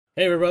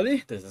Hey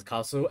everybody, this is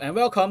Kasu and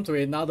welcome to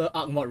another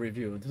Ark Mod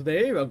review.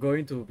 Today we're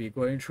going to be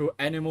going through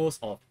Animals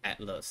of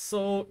Atlas.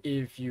 So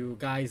if you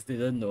guys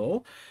didn't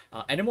know,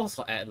 Animals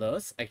of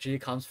Atlas actually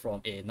comes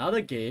from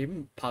another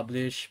game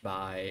published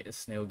by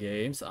Snail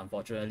Games,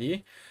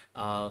 unfortunately,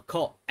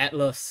 called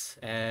Atlas.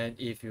 And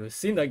if you've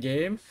seen the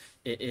game,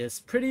 it is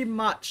pretty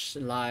much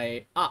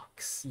like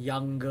Ark's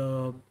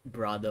younger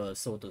brother,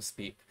 so to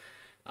speak.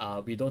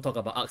 We don't talk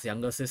about Ark's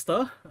younger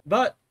sister,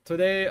 but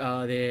today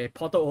they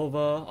ported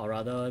over, or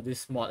rather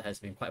this mod has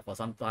been quite for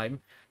some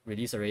time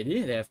released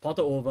already. They have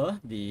ported over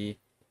the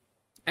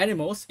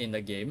animals in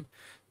the game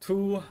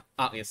to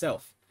Ark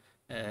itself.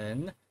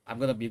 And I'm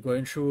going to be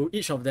going through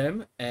each of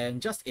them.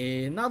 And just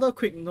another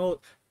quick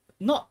note,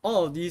 not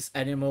all of these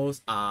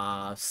animals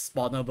are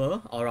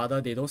spawnable, or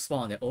rather they don't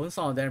spawn on their own.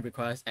 Some of them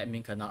requires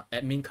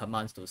admin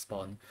commands to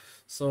spawn.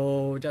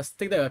 So just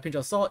take that with a pinch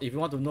of salt. If you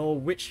want to know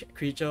which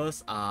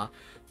creatures are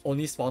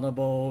only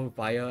spawnable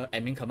via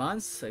admin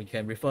commands, you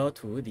can refer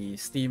to the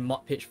Steam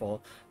mod page for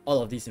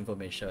all of this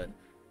information.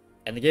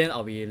 And again,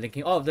 I'll be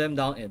linking all of them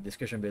down in the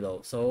description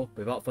below. So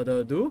without further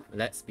ado,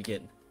 let's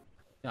begin.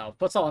 Now,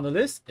 first up on the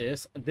list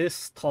is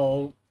this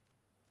tall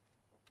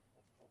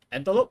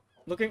antelope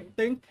looking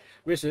thing,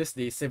 which is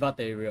the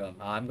Civatherium.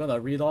 I'm gonna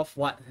read off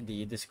what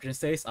the description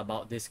says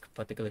about this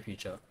particular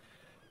creature.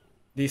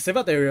 The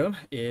Civatherium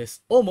is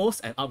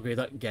almost an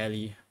upgraded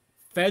galley,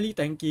 fairly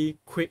tanky,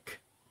 quick,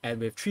 and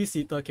with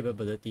 3-seater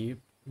capability,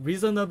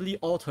 reasonably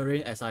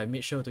all-terrain as I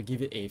made sure to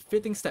give it a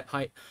fitting step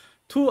height,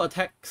 2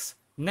 attacks,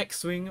 neck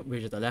swing,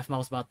 which is the left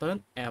mouse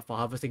button, and for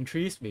harvesting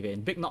trees with a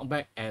big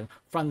knockback, and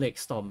front leg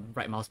storm,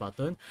 right mouse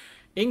button,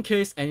 in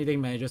case anything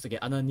manages to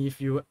get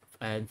underneath you,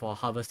 and for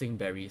harvesting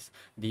berries.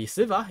 The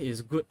Civa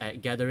is good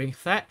at gathering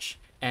thatch,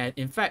 and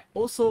in fact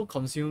also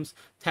consumes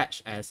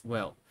thatch as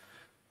well.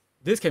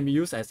 This can be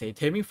used as a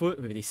taming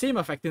food with the same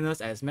effectiveness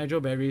as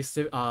Medjool berries,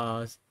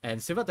 and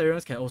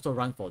Civatherians can also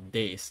run for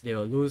days. They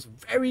will lose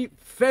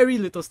very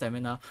little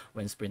stamina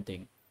when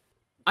sprinting.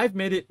 I've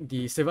made it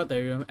the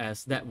Civatherium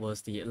as that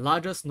was the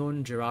largest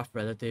known giraffe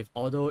relative,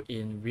 although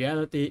in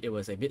reality it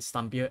was a bit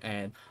stumpier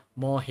and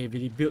more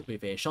heavily built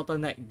with a shorter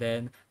neck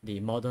than the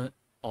modern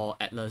or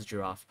Atlas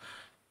giraffe.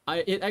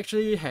 It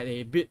actually had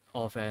a bit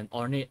of an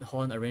ornate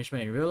horn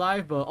arrangement in real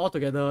life, but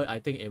altogether I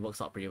think it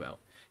works out pretty well.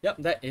 Yep,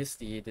 that is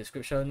the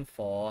description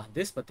for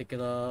this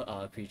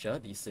particular creature,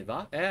 the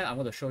Civa, and I'm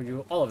going to show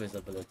you all of its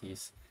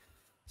abilities.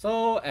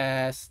 So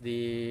as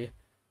the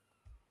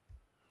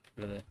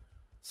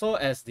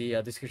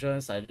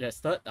description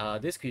suggested,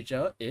 this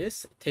creature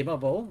is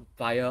tameable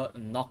via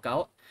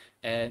knockout,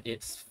 and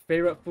its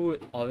favorite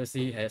food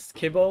obviously has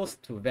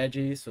kibbles to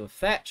veggies to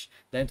thatch,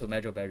 then to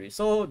Medjool berry.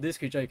 So this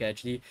creature you can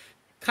actually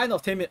kind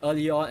of tame it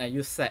early on and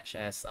use thatch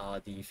as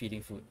the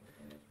feeding food.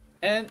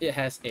 And it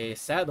has a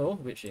saddle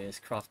which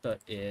is crafted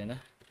in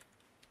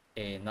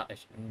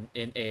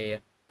a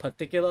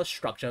particular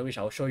structure which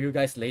I'll show you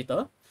guys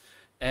later.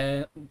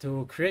 And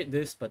to create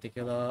this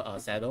particular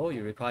saddle,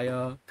 you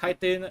require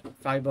chitin,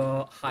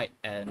 fiber, hide,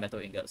 and metal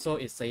ingot. So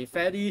it's a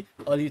fairly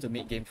early to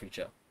mid game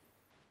creature.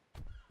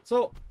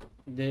 So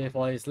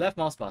for its left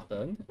mouse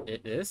button,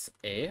 it is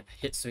a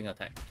hit swing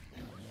attack,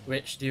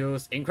 which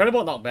deals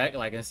incredible knockback.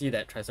 Like I can see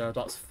that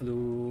Triceratops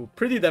flew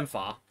pretty damn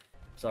far.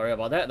 Sorry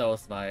about that, that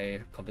was my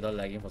computer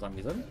lagging for some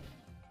reason.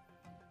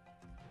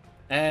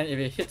 And if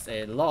it hits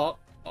a log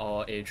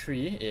or a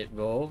tree, it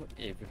will,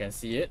 if you can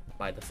see it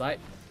by the side,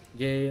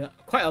 gain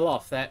quite a lot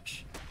of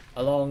thatch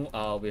along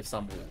with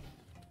some wood.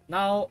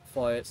 Now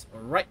for its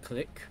right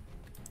click,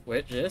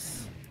 which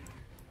is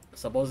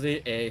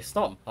supposedly a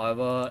storm.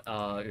 However,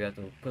 you have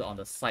to put it on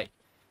the side.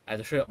 I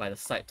have to show it by the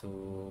side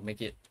to make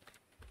it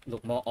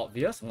look more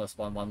obvious. I'm going to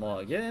spawn one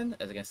more again,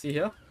 as you can see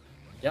here.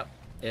 Yep,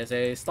 it's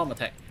a storm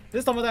attack.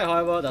 This storm attack,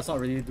 however, does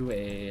not really do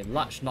a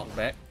large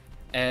knockback,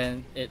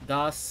 and it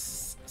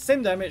does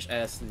same damage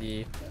as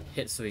the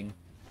hit swing.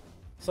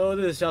 So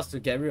this is just to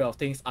get rid of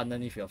things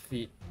underneath your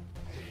feet.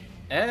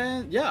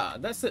 And yeah,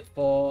 that's it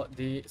for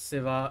the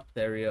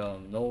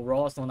Civatherium. No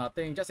rolls, no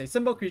nothing, just a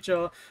simple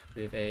creature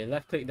with a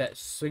left click that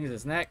swings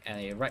its neck and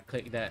a right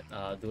click that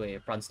do a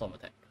front storm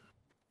attack.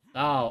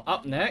 Now,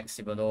 up next,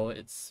 even though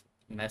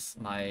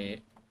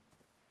my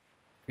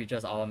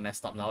creatures are all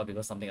messed up now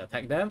because something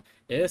attacked them,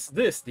 is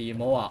this, the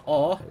Moa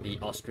or the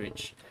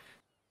Ostrich.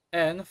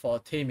 And for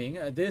taming,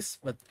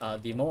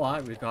 the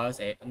Moa requires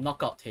a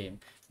knockout tame.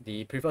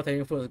 The preferred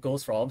taming food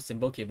goes from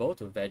simple kibble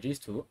to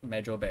veggies to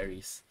Medjool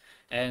berries.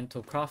 And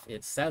to craft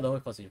its saddle,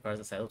 because it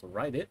requires a saddle to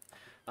ride it,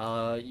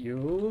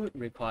 you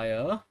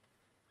require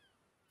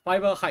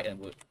fiber, hide, and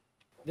wood.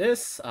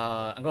 This,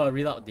 I'm gonna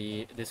read out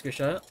the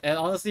description, and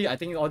honestly, I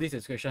think all these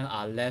descriptions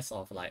are less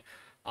of like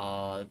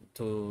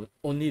to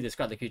only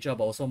describe the creature,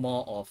 but also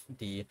more of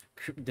the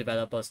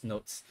developer's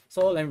notes.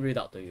 So let me read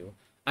out to you.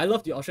 I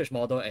love the ostrich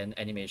model and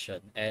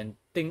animation, and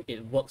think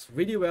it works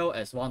really well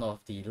as one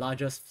of the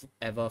largest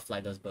ever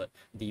flightless bird,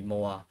 the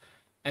Moa.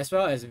 As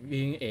well as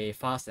being a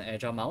fast and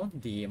agile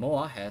mount, the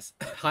Moa has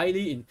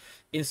highly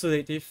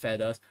insulative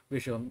feathers,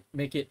 which will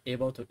make it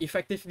able to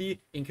effectively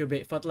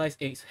incubate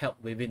fertilized eggs held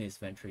within its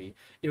inventory.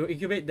 It will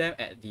incubate them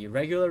at the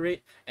regular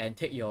rate and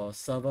take your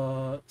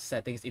server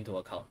settings into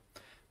account,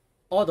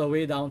 all the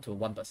way down to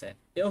 1%.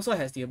 It also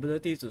has the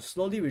ability to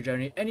slowly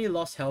regenerate any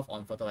lost health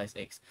on fertilized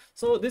eggs.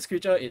 So this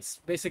creature,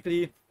 it's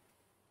basically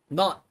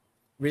not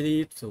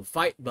really to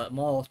fight, but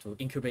more to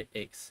incubate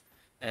eggs.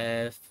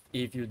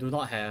 If you do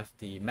not have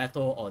the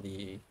metal or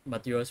the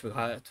materials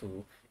required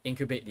to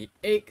incubate the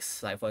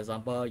eggs, like for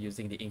example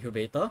using the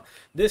incubator,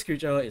 this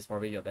creature is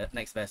probably your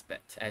next best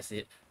bet, as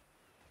it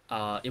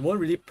won't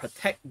really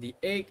protect the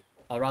egg,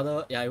 or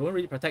rather, yeah, it won't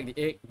really protect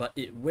the egg, but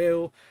it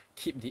will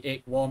keep the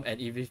egg warm. And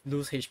if you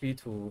lose HP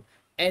to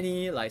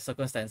any like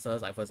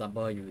circumstances, like for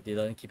example you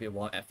didn't keep it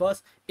warm at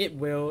first, it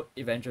will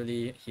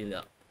eventually heal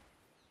up.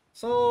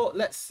 So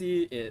let's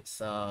see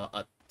its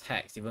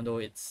attacks, even though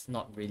it's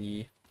not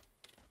really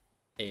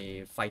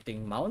a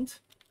fighting mount.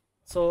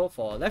 So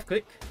for left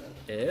click,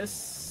 it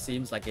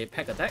seems like a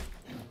peck attack.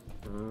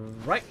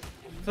 Right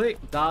click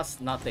does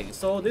nothing.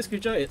 So this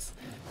creature, it's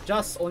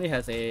just only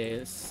has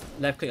a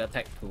left click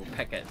attack to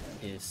peck at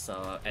his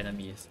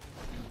enemies.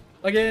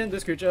 Again,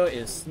 this creature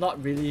is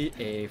not really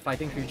a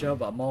fighting creature,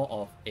 but more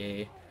of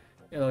a,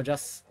 you know,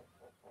 just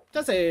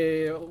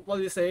a, what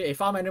do you say, a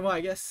farm animal,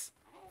 I guess,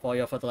 for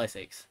your fertilized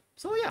eggs.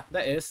 So yeah,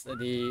 that is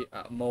the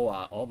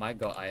Moa. Oh my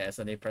god, I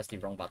accidentally pressed the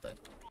wrong button.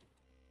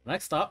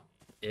 Next up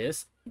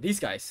is these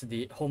guys,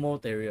 the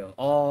Homotherium,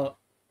 or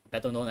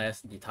better known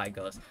as the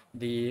tigers.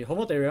 The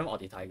Homotherium, or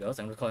the tigers,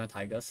 I'm going to call them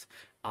tigers,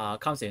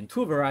 comes in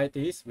two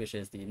varieties, which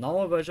is the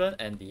normal version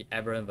and the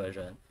aberrant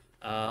version.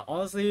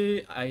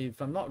 Honestly, if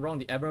I'm not wrong,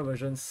 the aberrant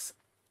versions,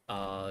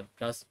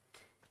 just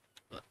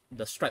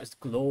the stripes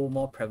glow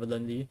more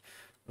prevalently,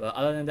 but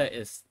other than that,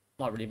 it's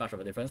not really much of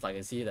a difference. Like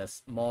you see,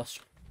 there's more,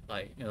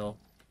 like, you know,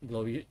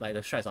 glowy, like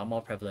the stripes are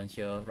more prevalent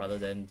here rather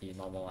than the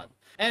normal one.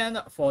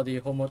 And for the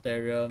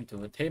Homotherium,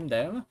 to tame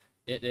them,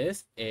 it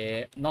is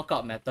a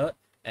knockout method,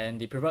 and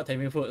the preferred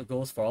taming food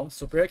goes from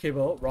superior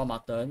kibble, raw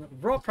mutton,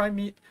 raw prime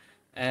meat,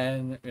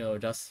 and, you know,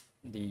 just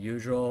the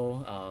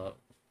usual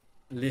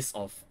list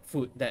of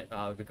food that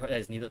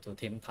is needed to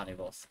tame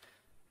carnivores.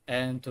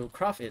 And to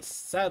craft its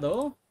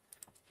saddle,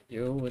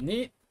 you will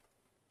need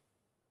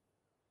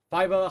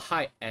fiber,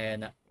 hide,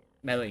 and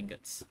metal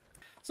ingots.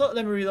 So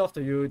let me read off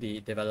to you the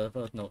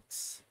developer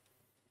notes.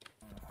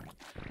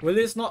 While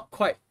it's not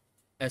quite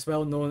as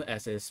well known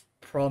as its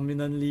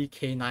prominently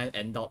canine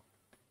endowed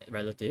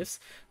relatives,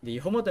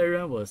 the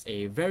Homotherium was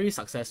a very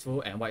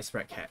successful and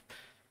widespread cat.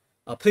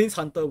 A plains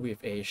hunter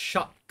with a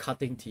sharp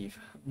cutting teeth,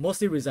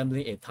 mostly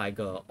resembling a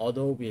tiger,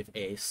 although with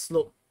a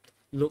sloped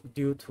look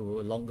due to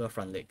longer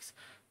front legs.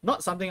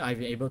 Not something I've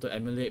been able to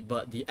emulate,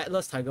 but the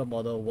Atlas Tiger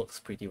model works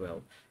pretty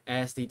well.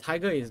 As the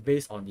tiger is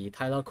based on the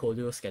Tyler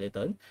Colio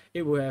skeleton,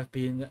 it would have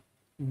been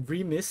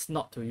remiss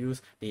not to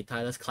use the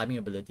Tyler's climbing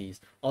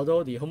abilities,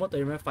 although the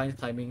Homotherium finds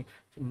climbing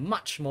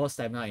much more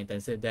stamina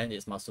intensive than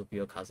its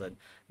marsupial cousin.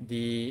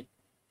 The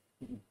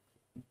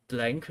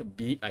blank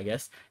bleep, I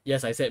guess.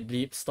 Yes, I said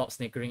bleep, stop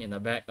snickering in the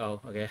back.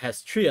 Oh, okay,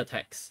 has 3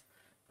 attacks.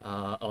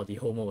 Or the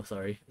Homo,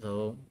 sorry.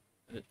 So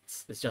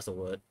it's just a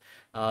word.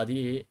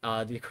 The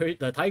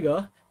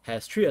tiger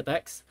has 3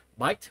 attacks.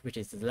 Bite, which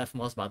is the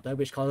leftmost button,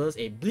 which causes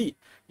a bleed,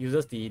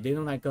 uses the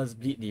Deinonychus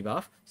bleed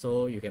debuff,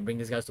 so you can bring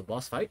these guys to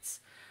boss fights.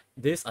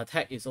 This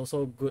attack is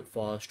also good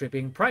for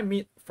stripping prime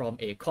meat from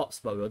a corpse,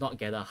 but will not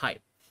gather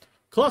hide.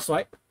 Claw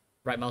swipe,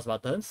 right mouse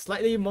button,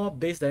 slightly more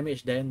base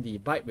damage than the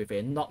bite with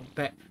a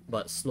knockback,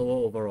 but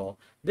slower overall.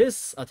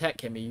 This attack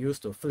can be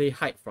used to flay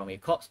hide from a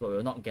corpse, but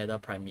will not gather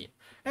prime meat.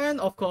 And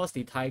of course,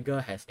 the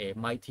tiger has a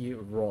mighty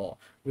roar,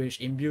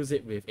 which imbues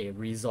it with a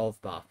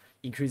resolve buff,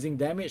 increasing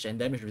damage and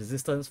damage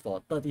resistance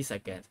for 30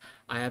 seconds.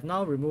 I have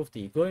now removed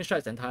the glowing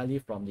strikes entirely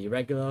from the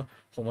regular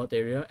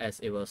Homotherium,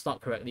 as it was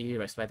not correctly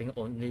respecting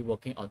only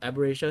working on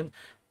aberration.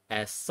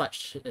 As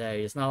such, there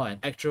is now an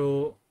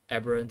actual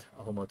aberrant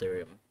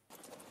Homotherium.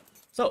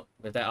 So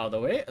with that out of the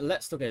way,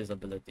 let's look at its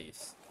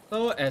abilities.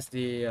 So as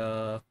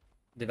the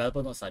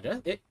developer note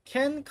suggests, it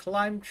can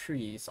climb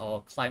trees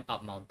or climb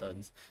up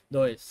mountains,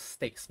 though it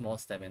takes more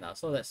stamina.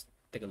 So let's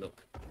take a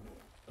look.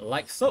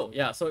 Like so,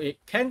 yeah, so it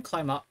can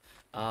climb up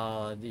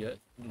the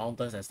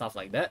mountains and stuff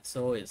like that,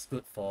 so it's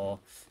good for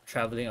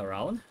traveling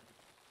around.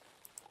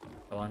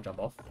 I want to jump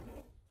off.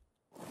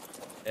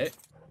 Okay.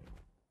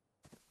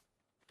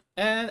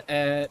 And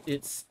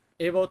it's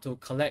able to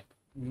collect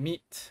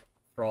meat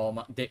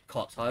from dead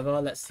corpse. However,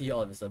 let's see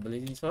all of its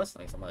abilities first,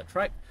 like some other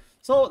track.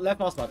 So left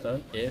mouse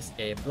button is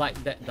a blight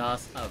that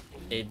does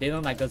a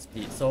Deinonychus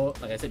bleed. So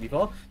like I said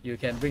before, you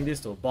can bring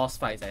this to boss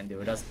fights and they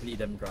will just bleed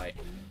them dry.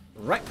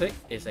 Right click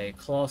is a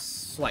claw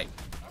swipe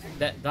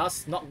that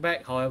does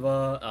knockback.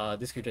 However,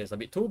 this creature is a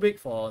bit too big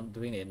for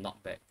doing a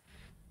knockback.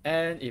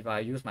 And if I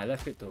use my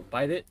left click to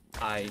bite it,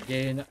 I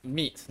gain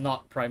meat,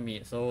 not prime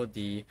meat. So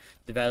the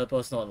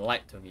developers not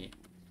lied to me.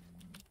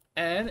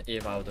 And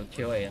if I were to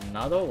kill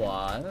another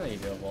one,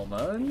 give me a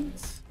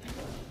moment.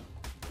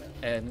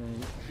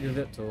 and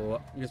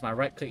use my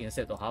right click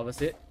instead to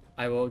harvest it,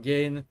 I will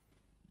gain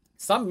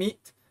some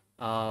meat,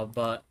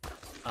 but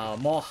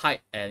more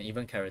height and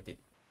even keratin.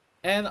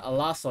 And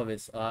last of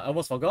its, I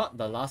almost forgot,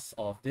 the last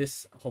of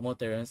this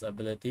Homotherium's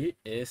ability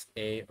is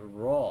a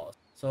Raw.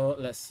 So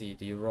let's see,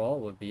 the Raw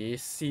would be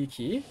C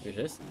key, which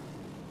is,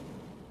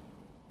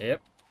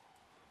 yep.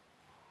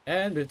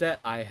 And with that,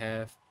 I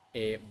have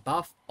a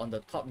buff on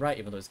the top right,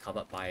 even though it's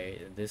covered by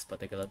this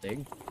particular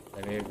thing.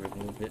 Let me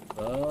remove it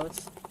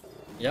first.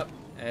 Yep,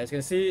 as you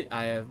can see,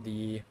 I have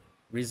the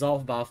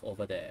resolve buff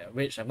over there,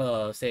 which I'm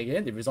gonna say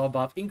again, the resolve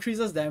buff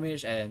increases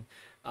damage and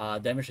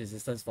damage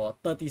resistance for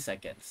 30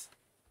 seconds.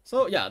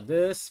 So yeah,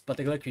 this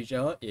particular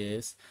creature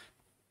is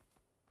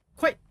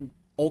quite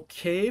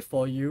okay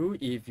for you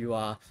if you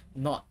are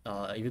not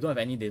if you don't have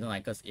any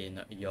Dayton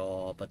in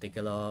your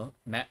particular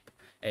map,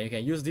 and you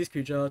can use this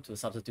creature to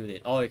substitute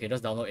it, or you can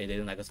just download a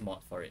Dayton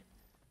mod for it.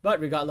 But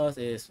regardless,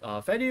 it's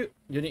a fairly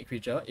unique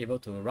creature, able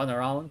to run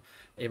around,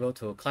 able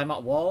to climb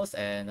up walls,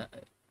 and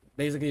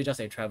basically just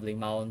a traveling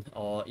mount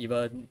or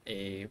even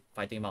a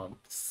fighting mount.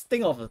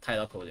 Think of the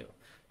Tyler Colio.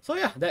 So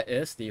yeah, that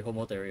is the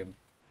Homotherium.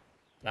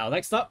 Now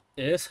next up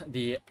is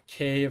the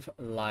Cave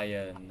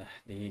Lion.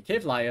 The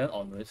Cave Lion,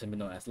 or simply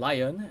known as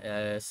Lion,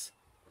 has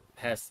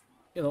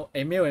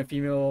a male and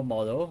female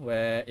model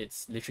where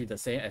it's literally the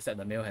same, except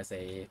the male has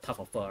a tuft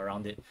of fur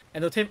around it.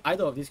 And to tame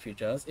either of these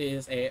creatures, it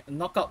is a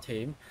knockout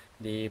tame.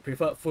 The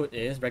preferred food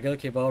is regular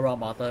kibble, raw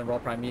mutton, raw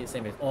prime meat,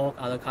 same with all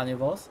other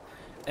carnivores.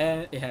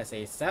 And it has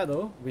a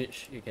saddle,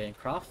 which you can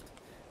craft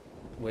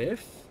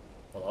with,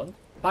 hold on,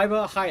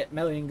 fiber, hide,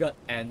 metal ingot,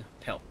 and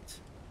pelt.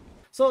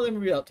 So let me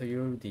read out to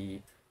you the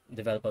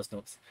developer's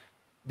notes.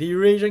 The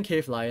Eurasian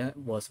cave lion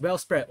was well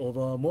spread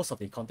over most of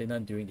the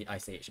continent during the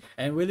Ice Age,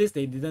 and whilst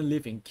they didn't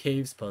live in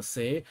caves per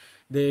se,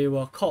 they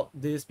were called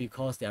this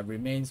because their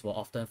remains were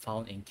often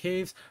found in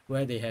caves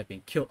where they have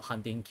been killed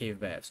hunting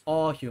cave bears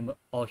or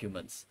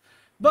humans.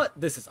 But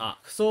this is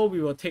Ark, so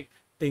we will take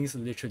things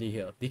literally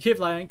here. The cave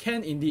lion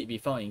can indeed be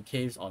found in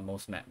caves on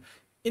most maps.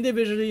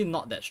 Individually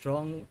not that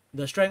strong,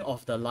 the strength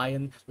of the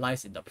lion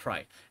lies in the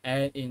pride,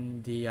 and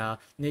in the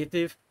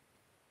native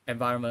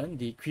environment,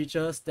 the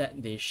creatures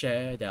that they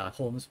share their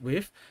homes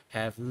with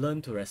have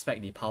learned to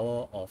respect the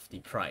power of the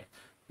pride.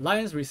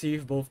 Lions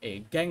receive both a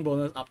gang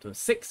bonus up to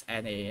 6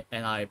 and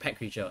are a pet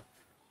creature.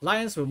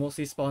 Lions will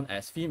mostly spawn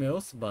as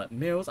females, but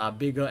males are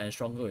bigger and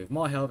stronger with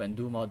more health and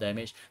do more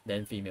damage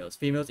than females.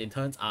 Females in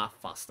turn are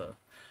faster.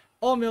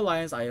 All male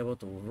lions are able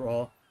to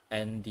roar,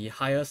 and the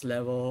highest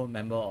level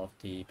member of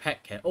the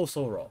pack can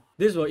also roar.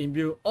 This will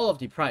imbue all of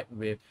the pride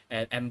with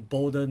an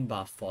emboldened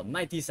buff for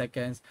 90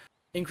 seconds,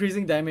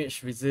 increasing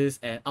damage, resist,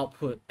 and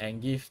output,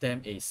 and give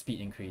them a speed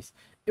increase.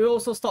 It will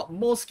also stop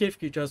most cave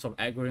creatures from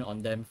aggroing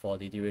on them for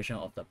the duration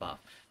of the buff.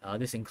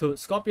 This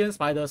includes scorpions,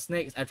 spiders,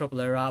 snakes,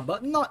 Atropolera,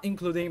 but not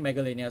including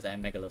Megalanias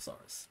and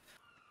Megalosaurus.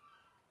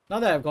 Now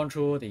that I've gone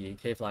through the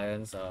cave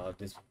lions,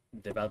 this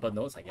developer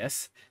notes, I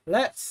guess,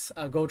 let's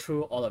go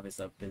through all of its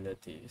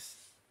abilities.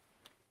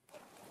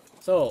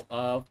 So,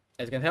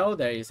 as you can tell,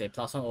 there is a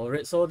 +1 over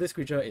it, so this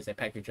creature is a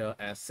pet creature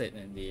as said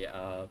in the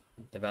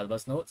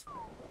developer's notes.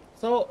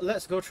 So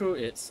let's go through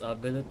its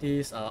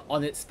abilities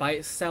on its by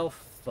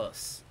itself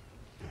first.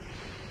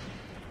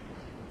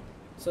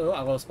 So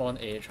I'm going to spawn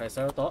a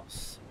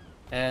Triceratops,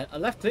 and a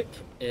left click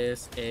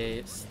is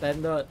a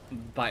standard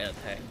bite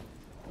attack.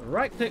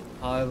 Right click,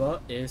 however,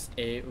 is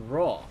a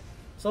raw.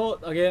 So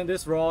again,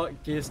 this raw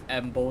gives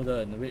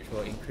embolden, which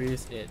will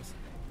increase its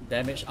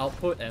damage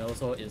output and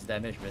also its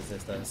damage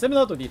resistance,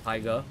 similar to the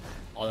tiger,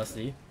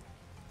 honestly.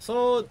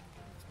 So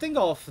think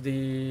of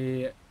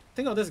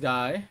this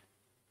guy.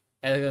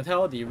 As you can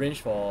tell, the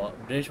range for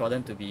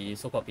them to be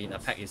so-called in a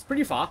pack is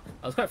pretty far.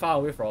 I was quite far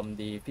away from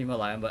the female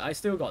lion, but I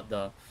still got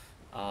the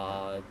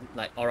or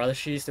rather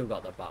she still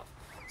got the buff.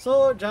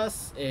 So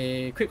just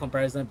a quick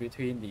comparison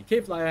between the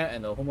cave lion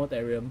and the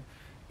Homotherium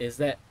is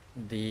that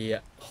the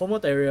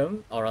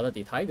Homotherium, or rather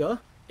the tiger,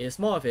 is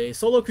more of a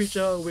solo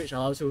creature which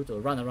allows you to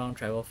run around,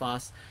 travel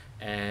fast,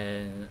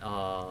 and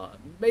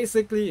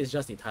basically it's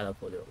just the Tyler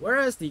Polio.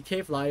 Whereas the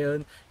cave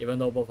lion, even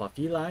though both are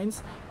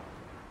felines,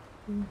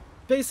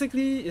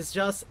 basically it's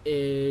just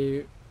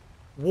a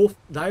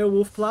dire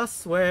wolf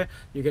plus, where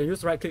you can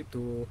use right click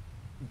to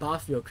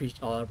buff your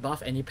creature or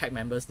buff any pack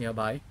members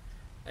nearby,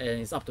 and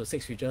it's up to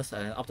 6 creatures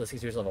and up to 6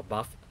 creatures of a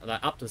buff,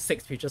 like up to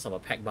 6 creatures of a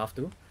pack buff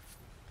too.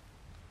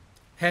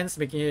 Hence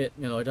making it,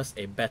 just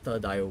a better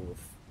dire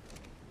wolf.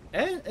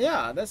 And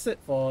yeah, that's it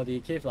for the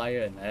cave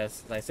lion.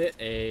 As I said,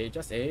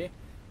 just a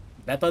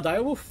better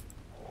dire wolf.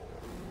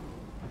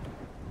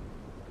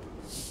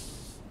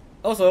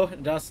 Also,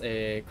 just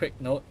a quick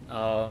note,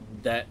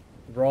 that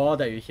roar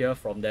that you hear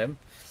from them,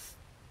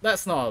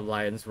 that's not a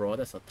lion's roar,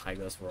 that's a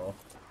tiger's roar.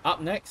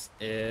 Up next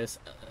is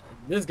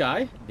this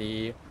guy,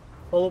 the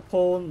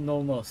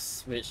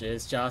Holoponomus, which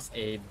is just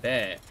a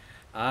bear.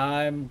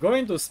 I'm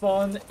going to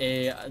spawn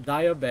a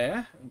dire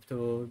bear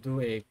to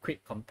do a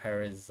quick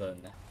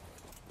comparison.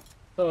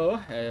 So,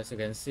 as you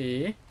can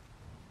see,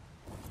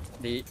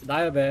 the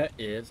dire bear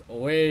is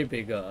way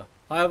bigger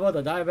However,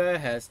 the dire bear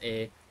has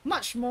a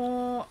much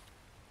more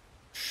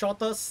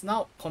shorter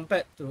snout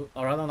compared to,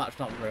 or rather not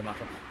very much.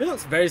 It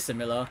looks very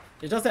similar.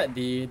 It's just that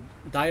the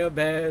dire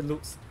bear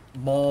looks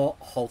more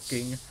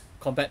hulking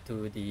compared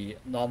to the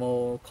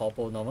normal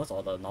Corponormus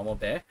or the normal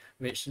bear,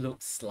 which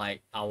looks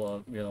like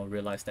our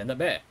real life standard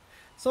bear.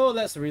 So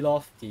let's read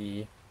off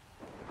the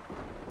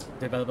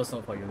developer's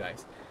note for you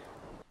guys.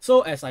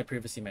 So as I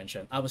previously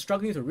mentioned, I was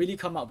struggling to really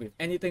come up with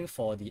anything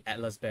for the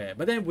Atlas bear,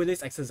 but then with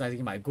this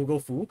exercising my Google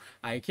fu,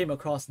 I came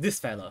across this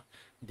fella,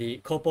 the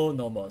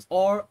Corponormus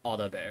or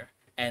otter bear,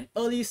 an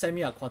early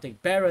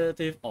semi-aquatic bear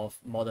relative of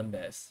modern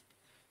bears.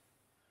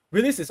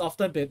 Willis is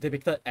often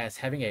depicted as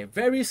having a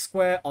very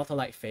square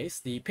otter-like face.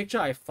 The picture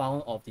I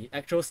found of the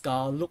actual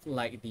skull looked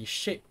like the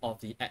shape of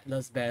the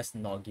Atlas bear's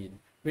noggin,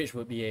 which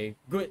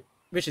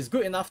is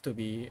good enough to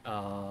be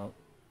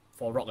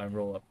for rock and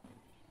roll.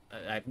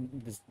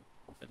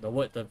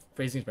 The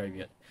phrasing is very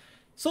weird.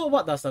 So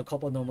what does the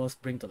Corponormus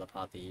bring to the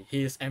party?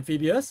 He is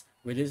amphibious.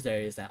 With this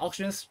there is an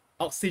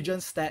oxygen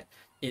stat,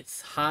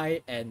 it's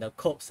high, and the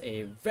corpse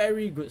a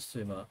very good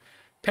swimmer.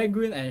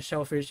 Penguin and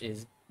shellfish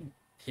is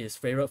his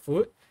favorite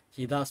food.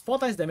 He does 4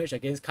 times damage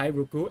against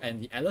Kairuku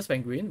and the Atlas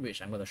penguin,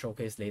 which I'm going to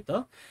showcase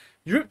later.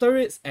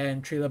 Eurypterids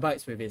and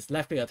trilobites with his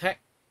left click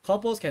attack.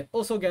 Corpos can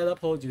also gather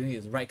poles using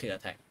his right click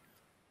attack.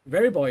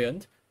 Very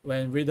buoyant.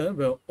 When ridden,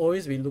 will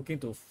always be looking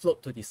to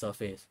float to the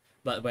surface.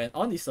 But when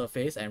on the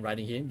surface and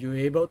riding him, you're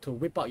able to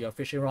whip out your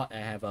fishing rod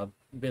and have a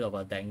bit of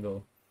a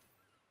dangle.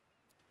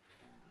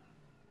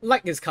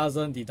 Like his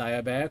cousin, the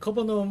dire bear,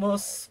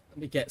 Corponormus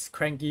gets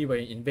cranky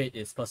when you invade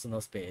its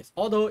personal space.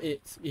 Although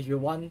if you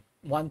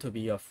want to be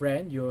your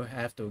friend, you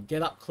have to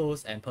get up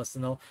close and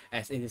personal,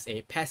 as it is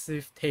a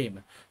passive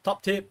tame.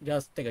 Top tip,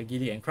 just take a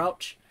ghillie and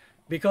crouch.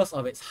 Because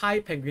of its high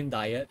penguin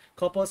diet,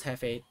 corpos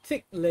have a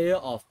thick layer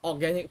of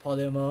organic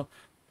polymer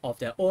of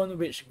their own,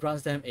 which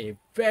grants them a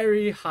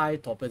very high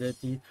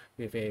torpidity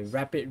with a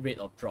rapid rate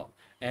of drop.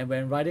 And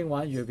when riding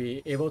one, you'll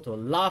be able to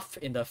laugh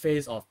in the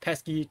face of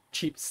pesky,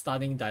 cheap,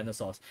 stunning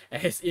dinosaurs,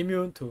 and is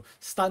immune to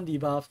stun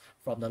debuffs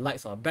from the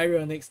likes of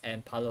Baryonyx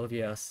and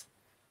Palovias.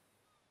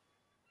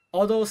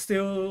 Although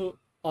still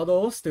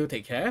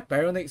take care,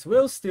 Baryonyx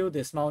will still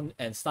dismount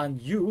and stun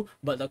you,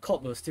 but the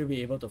corp will still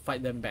be able to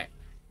fight them back.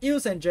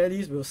 Eels and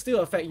jellies will still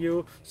affect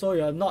you, so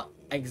you're not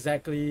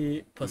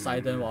exactly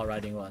Poseidon while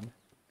riding one.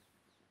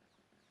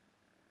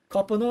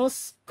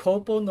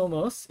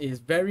 Corponormus is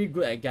very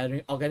good at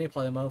gathering organic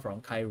polymer from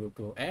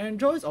Kairuku and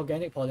enjoys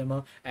organic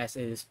polymer as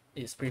it is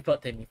its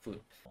preferred taming food.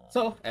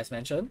 So, as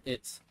mentioned,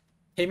 its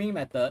taming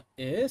method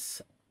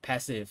is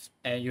passive,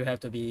 and you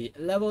have to be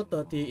level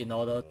 30 in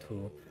order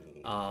to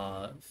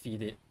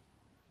feed it.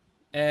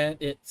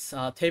 And its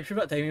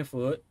preferred taming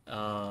food,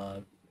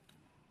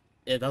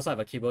 it doesn't have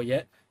a keyboard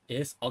yet,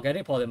 is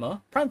organic polymer,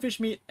 prime fish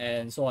meat,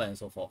 and so on and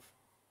so forth.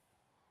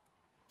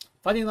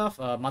 Funny enough,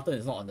 mutton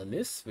is not on the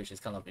list, which is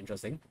kind of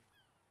interesting.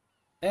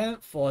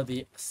 And for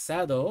the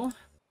saddle,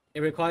 it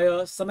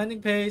requires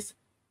cementing paste,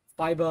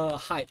 fiber,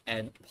 height,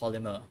 and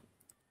polymer.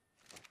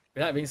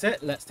 With that being said,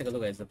 let's take a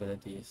look at its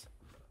abilities.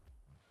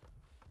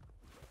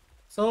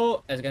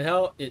 So, as you can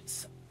tell,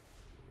 it's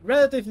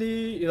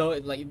relatively,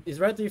 it's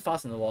relatively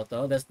fast in the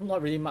water. There's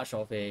not really much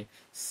of a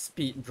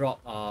speed drop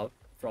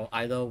from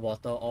either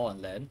water or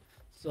on land.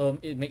 So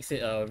it makes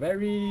it a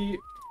very,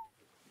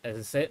 as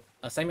I said,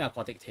 a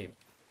semi-aquatic tame.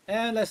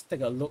 And let's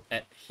take a look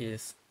at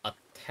his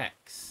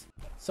attacks.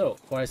 So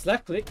for his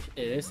left click,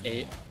 it is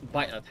a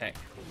bite attack,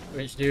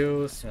 which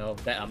deals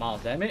that amount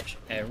of damage,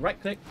 and right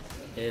click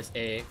is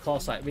a claw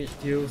swipe, which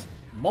deals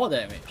more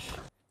damage.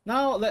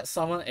 Now let's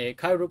summon a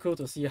Kairuku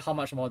to see how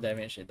much more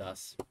damage it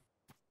does.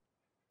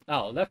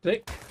 Now left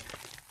click,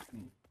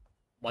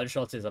 one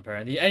shot is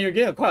apparently, and you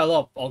get quite a lot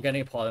of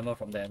organic polymer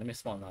from there. Let me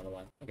spawn another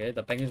one. Okay,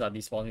 the penguins are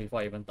despawning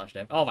before I even touch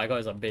them. Oh my god,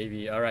 it's a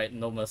baby. Alright,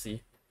 no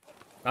mercy.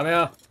 Come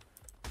here.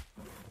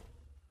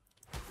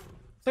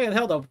 So you can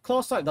tell the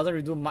claw swipe doesn't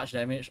really do much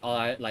damage,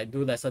 or like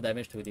do lesser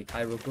damage to the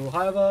Kairuku.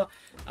 However,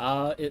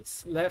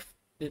 it's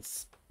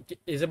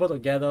able to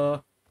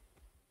gather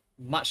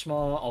much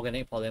more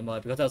organic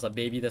polymer because there's a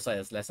baby. That's why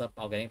there's lesser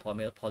organic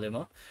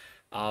polymer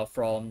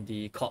from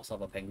the corpse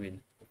of a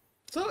penguin.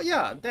 So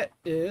yeah, that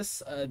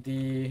is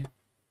the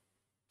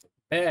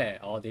bear,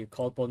 or the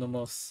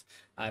Corponormus.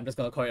 I'm just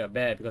gonna call it a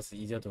bear because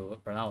it's easier to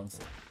pronounce.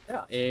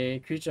 Yeah, a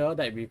creature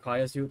that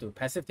requires you to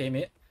passive tame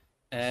it,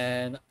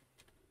 and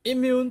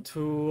immune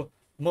to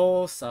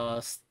most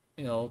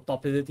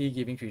torpidity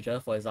giving creature.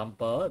 For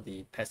example,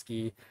 the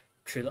pesky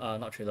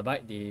not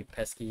trilobite, the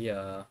pesky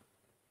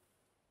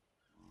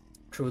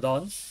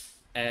Trudon,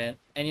 and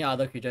any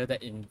other creature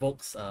that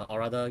invokes or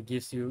rather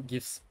gives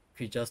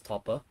creatures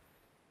topper.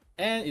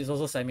 And it's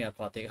also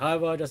semi-aquatic.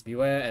 However, just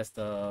beware, as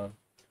the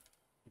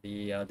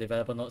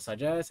developer note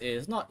suggests,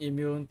 it's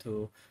immune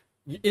to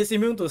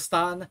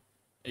stun.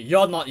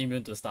 You're not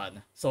immune to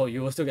stun, so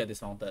you will still get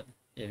dismounted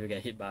if you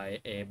get hit by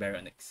a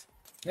Baryonyx.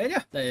 And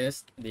yeah, that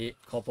is the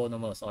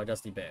Corponormus, or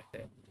just the bear.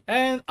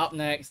 And up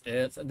next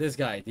is this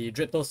guy, the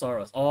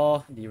Dryptosaurus,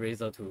 or the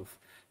Razor Tooth.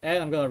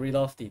 And I'm gonna read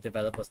off the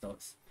developer's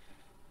notes.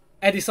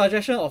 At the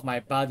suggestion of my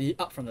buddy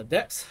up from the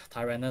depths,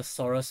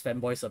 Tyrannosaurus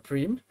Fanboy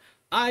Supreme,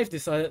 I've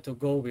decided to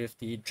go with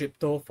the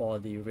Dripto for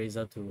the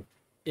Razor 2.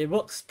 It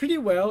works pretty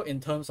well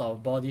in terms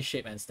of body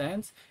shape and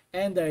stance,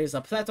 and there is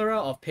a plethora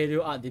of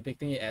paleo art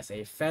depicting it as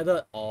a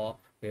feathered or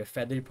with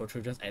feathery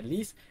protrusions at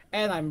least,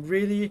 and I'm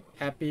really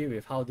happy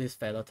with how this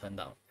feather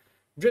turned out.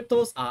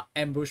 Driptos are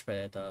ambush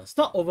predators,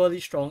 not overly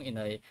strong in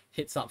a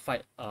heads-up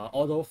fight,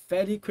 although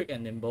fairly quick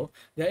and nimble.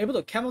 They are able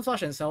to camouflage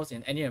themselves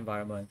in any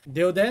environment.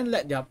 They'll then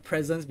let their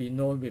presence be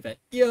known with an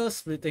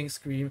ear-splitting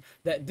scream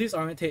that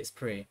disorientates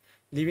prey,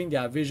 leaving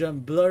their vision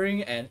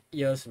blurring and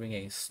ears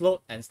ringing, slowed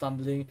and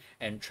stumbling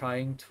and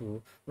trying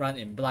to run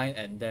in blind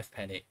and deaf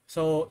panic.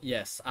 So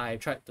yes, I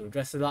tried to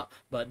dress it up,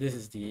 but this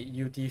is the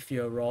UT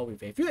Fear Raw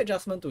with a few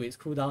adjustments to its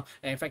cooldown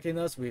and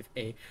effectiveness with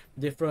a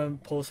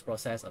different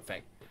post-process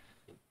effect.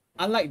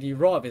 Unlike the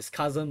Raw of its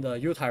cousin, the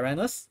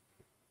Eutyrannus,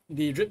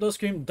 the Dripto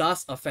Scream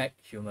does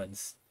affect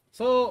humans.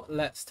 So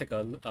let's take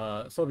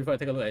a so before I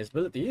take a look at its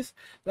abilities,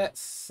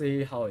 let's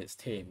see how it's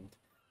tamed.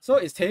 So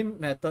its tame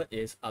method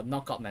is a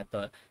knockout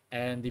method,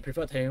 and the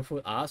preferred taming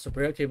food are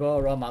superior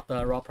kibble, raw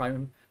mutton, raw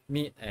prime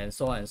meat, and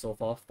so on and so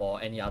forth for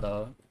any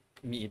other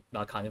meat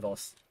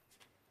carnivores.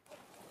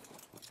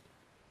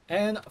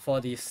 And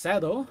for the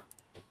saddle,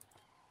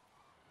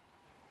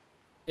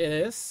 it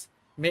is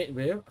made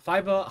with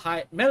fiber,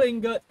 hide, metal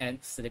ingot, and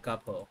silica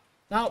pearl.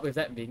 Now with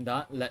that being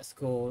done, let's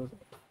go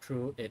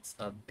through its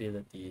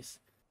abilities.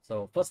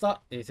 So first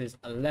up, it is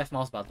a left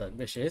mouse button,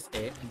 which is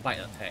a bite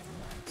attack.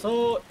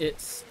 So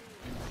its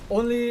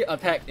only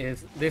attack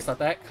is this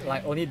attack,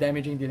 like only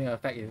damaging dealing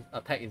attack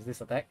is this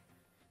attack,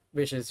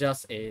 which is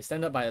just a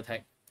standard bite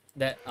attack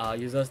that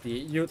uses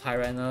the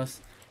Eutyrannus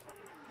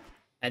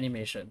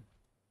animation.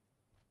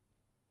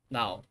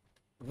 Now,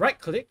 right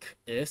click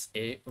is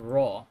a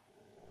raw.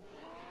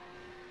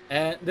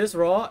 And this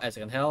raw, as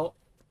you can tell,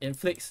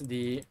 inflicts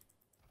the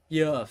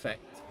ear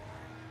effect,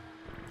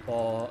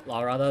 or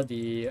rather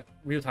the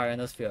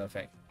Eutyrannus fear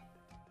effect,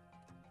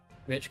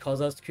 which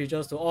causes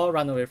creatures to all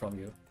run away from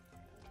you,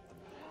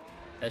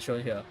 as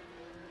shown here.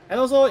 And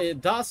also,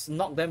 it does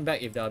knock them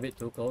back if they're a bit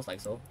too close,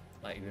 like so.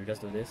 Like if you just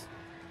do this.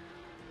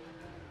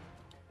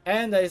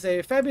 And there is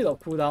a fair bit of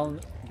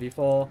cooldown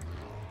before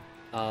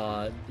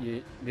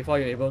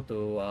you're able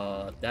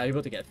to they're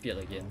able to get feared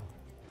again.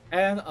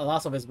 And a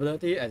last of its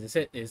ability, as I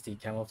said, is the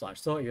camouflage.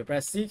 So if you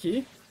press C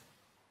key,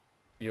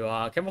 you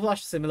are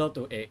camouflaged similar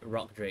to a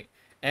rock drake.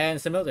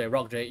 And similar to a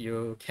rock drake,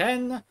 you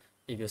can,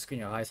 if you squint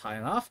your eyes high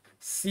enough,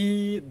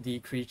 see the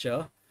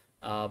creature.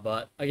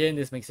 But again,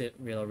 this makes it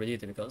really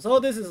difficult. So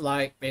this is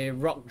like a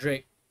rock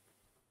drake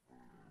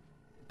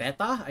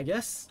beta, I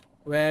guess,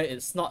 where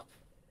it's not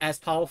as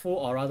powerful,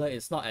 or rather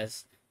it's not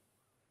as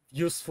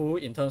useful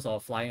in terms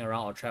of flying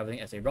around or traveling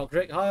as a rock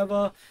drake.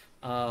 However,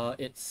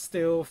 it's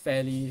still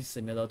fairly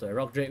similar to a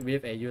rock drake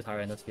with a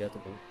Eutyrannus fear to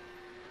boot.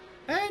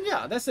 And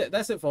yeah, that's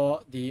it for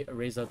the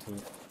Razor 2.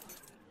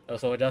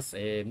 Also, just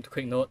a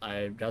quick note,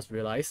 I just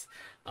realized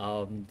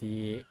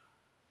the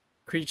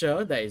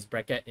creature that is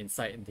bracket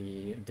inside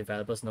the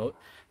developer's note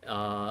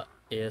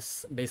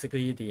is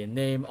basically the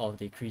name of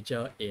the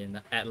creature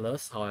in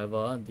Atlas.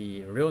 However,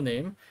 the real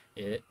name,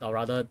 or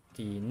rather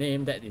the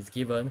name that is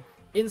given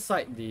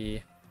inside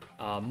the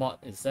mod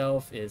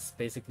itself, is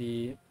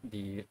basically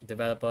the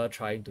developer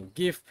trying to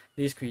give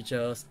these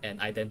creatures an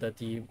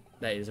identity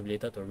that is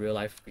related to real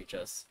life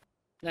creatures.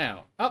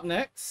 Now, up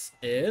next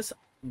is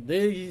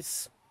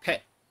these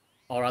pet,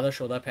 or rather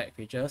shoulder pet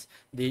creatures,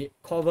 the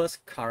Corvus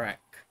Carak,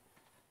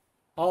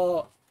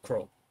 or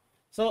crow.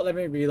 So let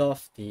me read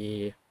off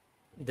the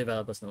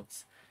developer's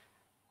notes.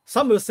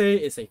 Some will say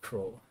it's a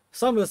crow,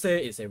 some will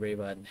say it's a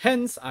raven,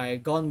 hence I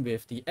gone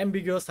with the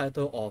ambiguous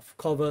title of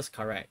Corvus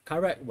Carak.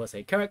 Carak was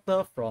a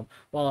character from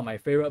one of my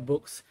favorite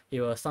books. He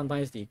was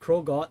sometimes the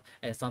crow god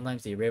and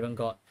sometimes the raven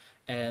god,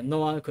 and no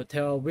one could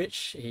tell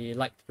which. He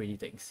liked pretty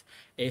things.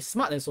 A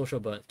smart and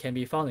social bird, can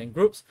be found in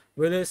groups.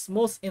 With its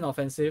most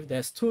inoffensive,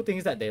 there's two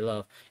things that they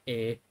love: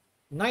 a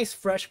nice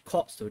fresh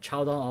corpse to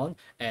chow down on,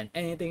 and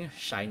anything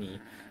shiny.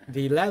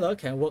 The latter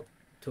can work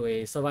to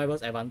a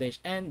survivor's advantage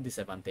and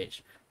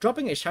disadvantage.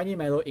 Dropping a shiny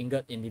metal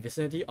ingot in the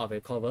vicinity of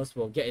a corvus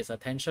will get its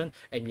attention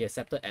and be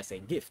accepted as a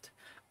gift.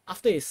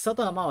 After a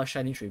certain amount of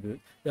shiny tribute,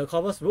 the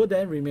corvus will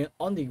then remain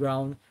on the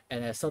ground,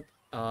 and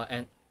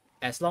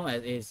as long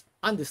as it is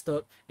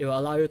undisturbed, it will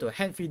allow you to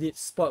hand feed it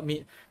spoiled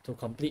meat to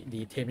complete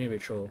the taming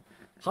ritual.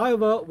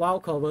 However,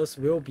 wild corvus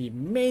will be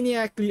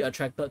maniacally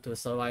attracted to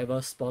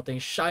survivors sporting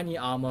shiny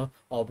armor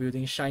or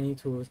wielding shiny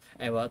tools,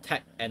 and will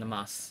attack en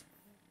masse.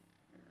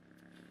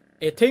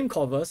 A tame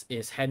corvus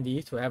is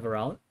handy to have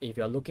around if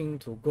you are looking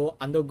to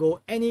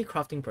undergo any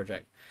crafting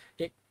project.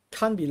 It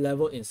can't be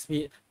leveled in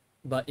speed,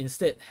 but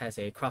instead has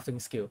a crafting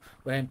skill.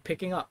 When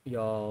picking up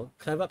your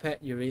clever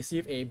pet, you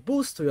receive a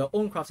boost to your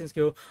own crafting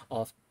skill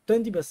of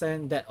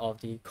 20% that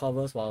of the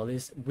corvus while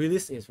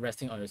Willis is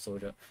resting on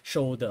your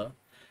shoulder.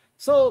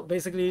 So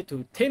basically,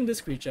 to tame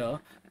this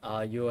creature,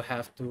 you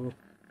have to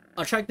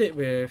attract it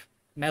with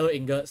metal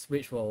ingots,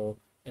 which will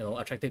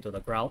attracted to the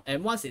ground.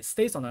 And once it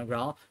stays on the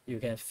ground, you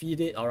can feed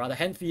it, or rather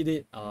hand feed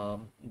it,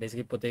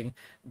 basically putting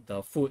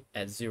the food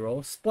at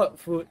 0, spoiled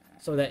food,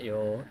 so that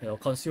you'll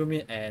consume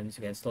it and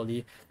you can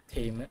slowly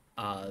tame,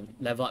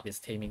 level up its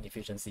taming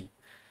efficiency.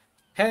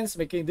 Hence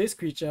making this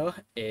creature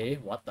a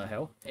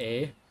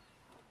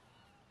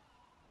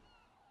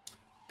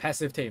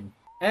passive tame.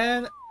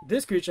 And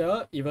this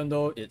creature, even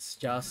though it's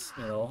just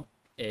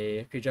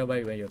a creature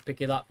where when you pick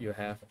it up you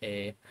have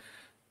a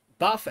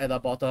buff at the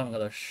bottom. I'm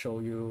gonna show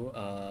you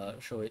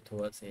show it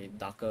towards a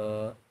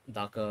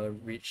darker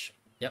reach.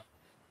 Yep.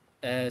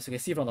 As you can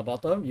see from the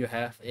bottom, you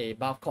have a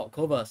buff called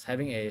Covers.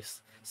 Having a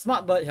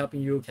smart bird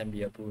helping you can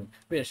be a boon,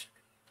 which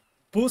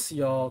boosts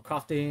your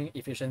crafting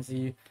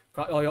efficiency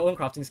or your own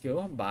crafting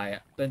skill by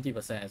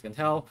 20%. As you can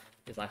tell,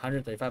 it's like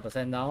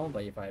 135% now,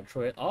 but if I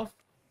throw it off,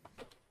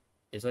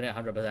 it's only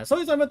 100%. So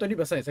it's not even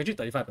 20%, it's actually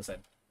 35%.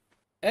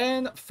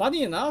 And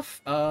funny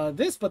enough,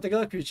 this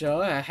particular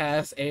creature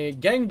has a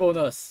gang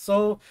bonus.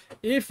 So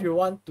if you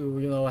want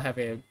to, have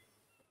a,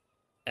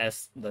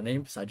 as the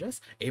name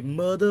suggests, a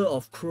murder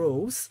of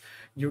crows,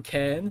 you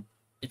can,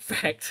 in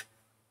fact,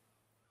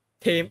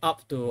 tame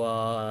up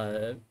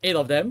to 8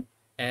 of them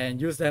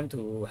and use them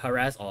to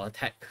harass or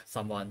attack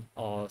someone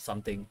or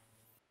something.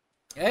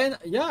 And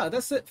yeah,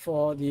 that's it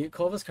for the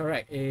Corvus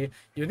Correct, a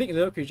unique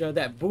little creature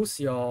that boosts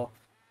your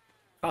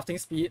crafting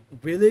speed.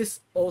 Willis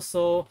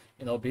also,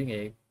 being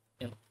a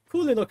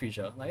cool little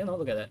creature. Like,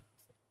 look at that.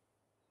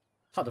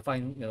 Hard to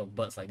find,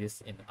 birds like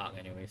this in Ark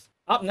anyways.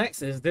 Up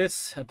next is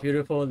this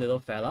beautiful little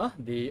fella,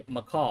 the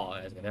macaw.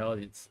 As you can tell,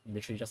 it's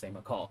literally just a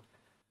macaw.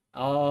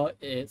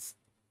 It's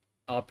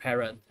a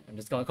parrot. I'm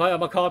just gonna call it a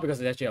macaw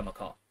because it's actually a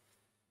macaw.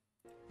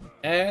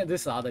 And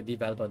these are the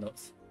developer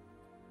notes.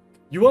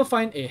 You will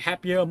find a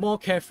happier, more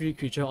carefree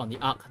creature on the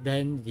Ark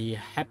than the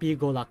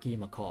happy-go-lucky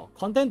macaw.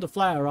 Content to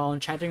fly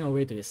around, chatting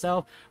away to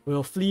itself,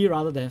 will flee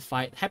rather than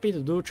fight, happy to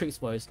do tricks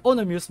for its own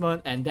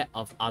amusement and that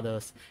of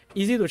others.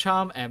 Easy to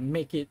charm and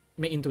make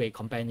into a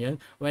companion.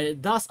 When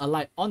it does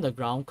alight on the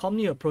ground,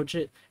 calmly approach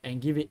it and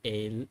give it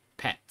a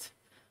pet.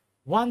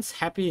 Once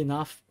happy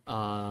enough,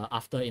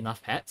 after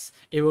enough pets,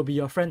 it will be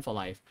your friend for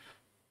life.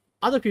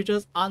 Other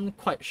creatures aren't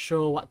quite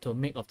sure what to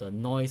make of the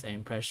noise and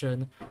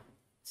impression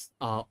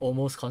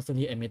almost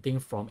constantly emitting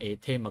from a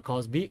tame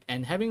macaw's beak,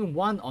 and having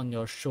one on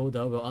your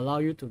shoulder will allow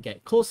you to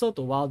get closer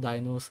to wild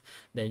dinos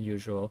than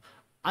usual.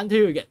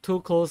 Until you get too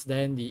close,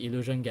 then the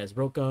illusion gets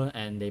broken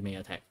and they may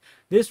attack.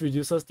 This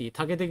reduces the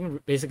targeting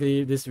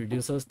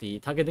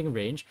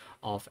range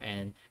of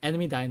an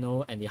enemy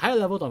dino, and the higher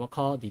level the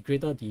macaw, the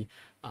greater the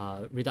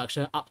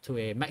reduction, up to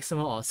a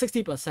maximum of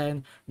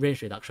 60%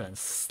 range reduction.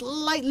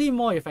 Slightly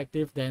more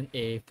effective than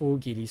a full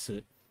ghillie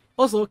suit.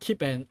 Also,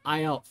 keep an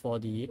eye out for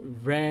the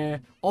rare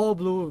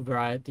all-blue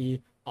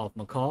variety of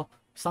macaw,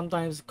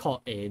 sometimes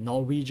called a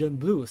Norwegian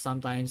blue,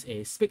 sometimes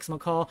a Spix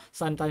macaw,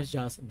 sometimes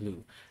just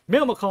blue.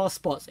 Male macaw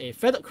sports a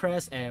feathered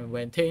crest, and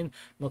when tamed,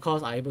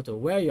 macaws are able to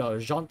wear your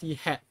jaunty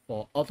hat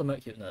for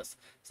ultimate cuteness.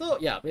 So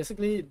yeah,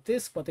 basically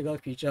this particular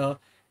creature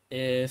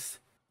is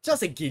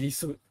just a ghillie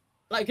suit.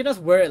 Like, you can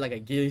just wear it like a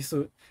ghillie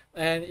suit.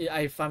 And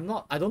I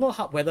don't know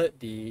whether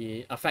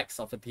the effects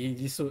of the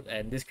ghillie suit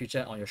and this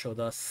creature on your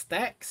shoulder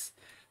stacks.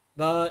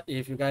 But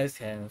if you guys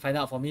can find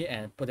out for me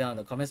and put it down in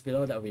the comments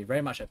below, that would be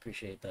very much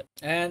appreciated.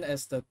 And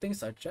as the thing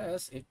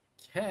suggests, you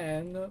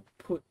can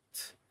put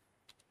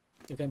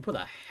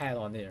a hat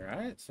on it,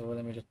 right? So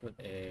let me just put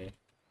a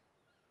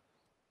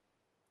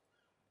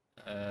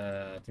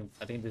I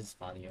think this is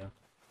funnier.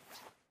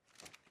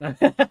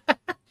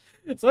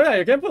 So yeah,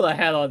 you can put a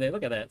hat on it.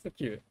 Look at that, so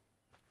cute.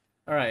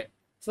 Alright,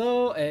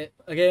 so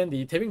again,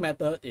 the taming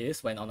method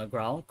is when on the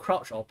ground,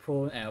 crouch or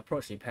prone and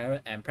approach the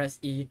parrot and press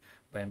E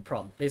when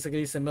prompt.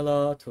 Basically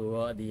similar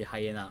to the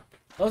hyena.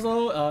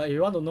 Also, if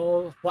you want to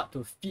know what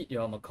to feed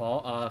your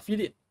macaw, feed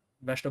it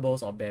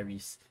vegetables or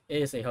berries.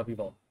 It is a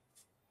herbivore.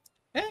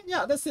 And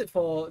yeah, that's it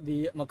for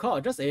the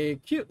macaw. Just a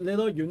cute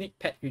little unique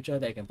pet creature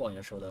that you can put on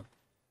your shoulder.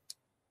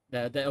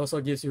 That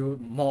also gives you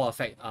more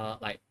effect,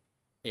 like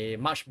a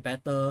much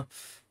better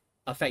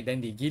effect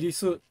than the ghillie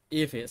suit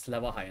if it's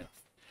level high enough.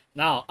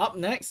 Now, up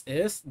next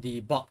is the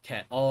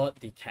bobcat or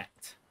the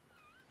cat.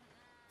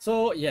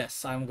 So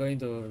yes, I'm going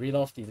to read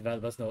off the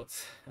developer's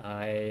notes.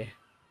 I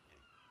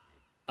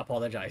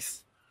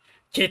apologize.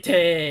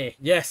 Kitty!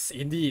 Yes,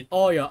 indeed,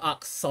 all your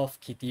Ark soft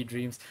kitty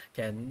dreams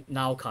can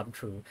now come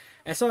true.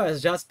 As well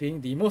as just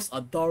being the most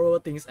adorable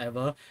things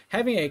ever,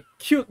 having a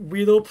cute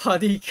widow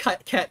party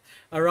cat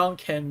around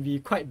can be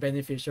quite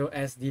beneficial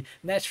as the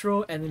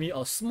natural enemy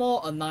of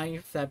small annoying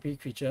flappy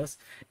creatures.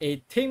 A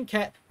tame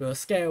cat will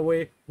scare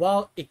away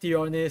wild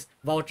ichthyornis,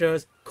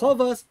 vultures,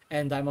 corvus,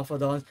 and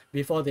dimorphodons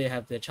before they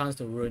have the chance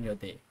to ruin your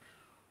day.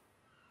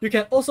 You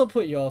can also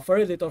put your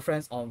furry little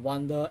friends on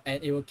wander,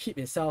 and it will keep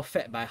itself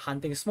fed by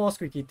hunting small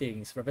squeaky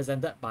things,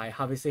 represented by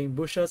harvesting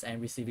bushes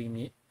and receiving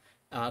meat,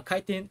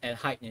 chitin and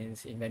hide in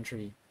its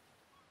inventory.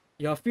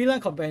 Your feline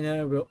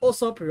companion will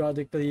also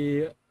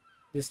periodically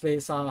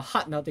display some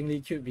heart-meltingly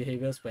cute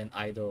behaviors when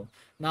idle.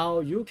 Now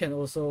you can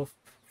also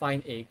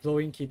find a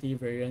glowing kitty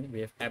variant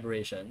with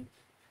aberration.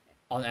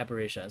 on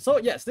aberration. So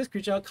yes, this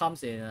creature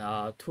comes in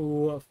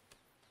two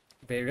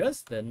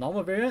variants, the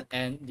normal variant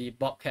and the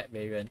bobcat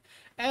variant.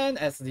 And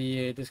as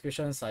the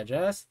description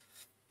suggests,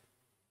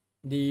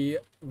 the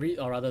reason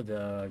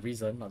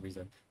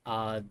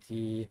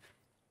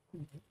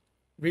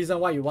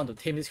why you want to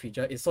tame this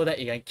creature is so that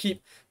it can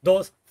keep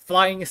those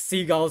flying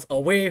seagulls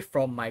away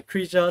from my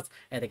creatures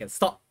and they can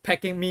stop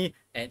pecking me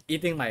and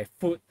eating my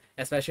food,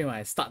 especially when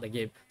I start the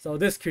game. So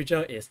this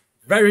creature is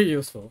very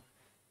useful.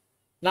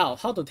 Now,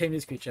 how to tame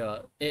this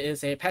creature? It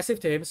is a passive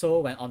tame, so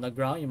when on the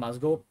ground, you must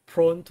go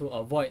prone to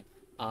avoid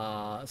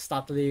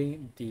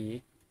startling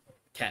the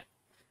cat.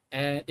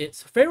 And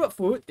its favorite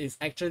food is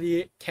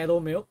actually cattle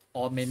milk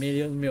or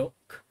mammalian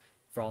milk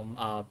from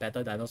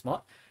Better Dinos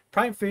mod,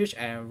 prime fish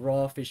and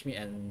raw fish meat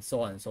and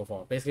so on and so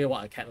forth. Basically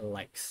what a cat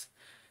likes.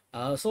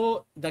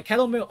 So the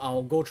cattle milk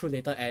I'll go through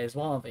later as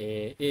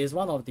it is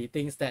one of the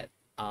things that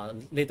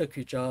later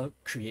creature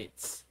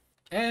creates.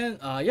 And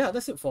yeah,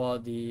 that's it for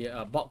the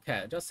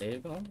bobcat. Just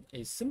a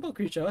simple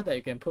creature that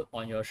you can put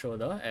on your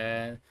shoulder,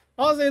 and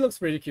honestly it looks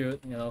pretty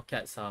cute.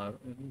 Cats are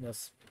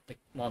just like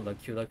one of the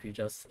cuter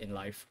creatures in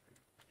life.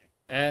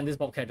 And this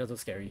bobcat just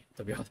looks scary,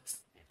 to be honest.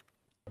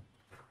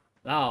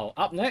 Now,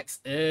 up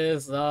next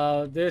is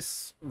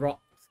this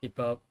rock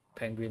skipper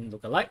penguin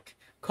lookalike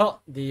called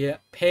the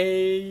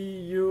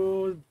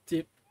Payudiptus.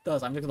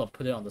 I'm just gonna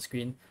put it on the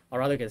screen, or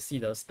rather you can see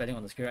the spelling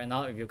on the screen right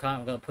now. If you can't,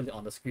 I'm gonna put it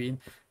on the screen.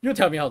 You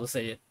tell me how to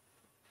say it.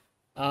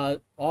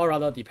 Or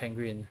rather the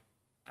penguin.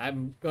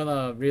 I'm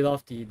gonna read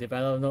off the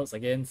developer notes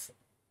again.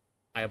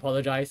 I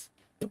apologize.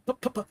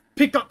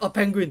 Pick up a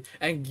penguin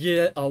and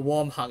get a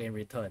warm hug in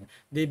return.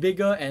 The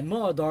bigger and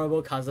more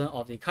adorable cousin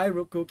of the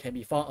Kairuku can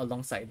be found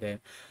alongside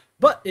them,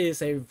 but it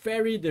is a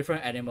very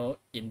different animal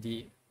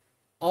indeed.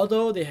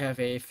 Although they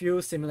have a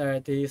few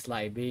similarities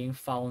like being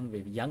found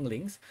with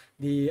younglings,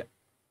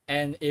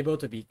 and able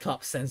to be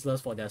clubbed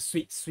senseless for their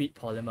sweet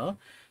polymer,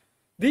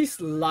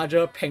 these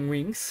larger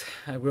penguins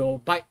will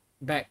bite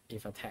back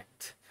if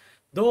attacked.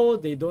 Though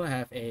they don't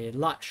have a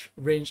large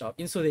range of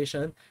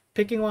insulation,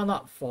 picking one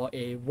up for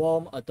a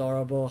warm,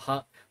 adorable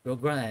hug will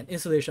grant an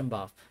insulation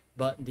buff,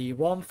 but the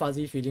warm,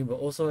 fuzzy feeling will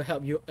also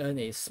help you earn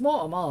a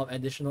small amount of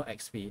additional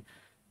XP.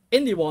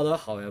 In the water,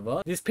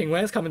 however, these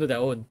penguins come into their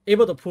own.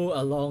 Able to pull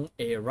along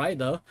a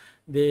rider,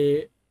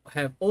 they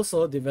have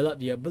also developed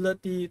the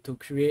ability to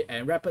create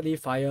and rapidly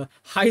fire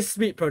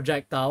high-speed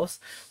projectiles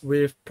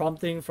with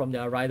prompting from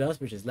their riders,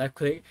 which is left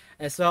click,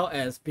 as well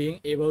as being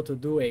able to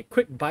do a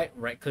quick bite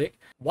right click.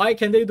 Why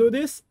can they do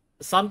this?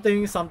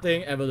 Something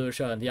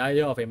evolution. The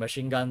idea of a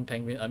machine gun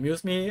penguin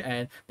amused me,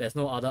 and there's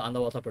no other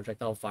underwater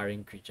projectile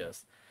firing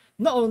creatures.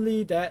 Not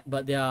only that,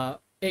 but their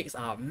eggs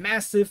are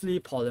massively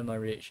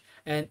polymer rich,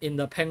 and in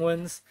the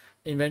penguin's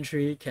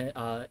inventory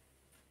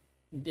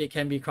it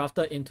can be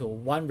crafted into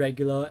one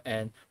regular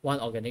and one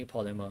organic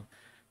polymer.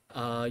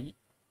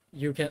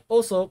 You can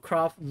also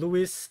craft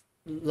Laos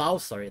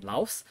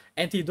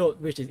antidote,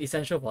 which is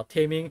essential for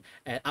taming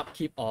and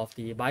upkeep of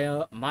the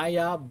Maya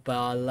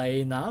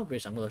Balena,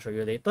 which I'm going to show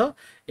you later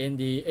in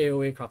the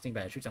AOA crafting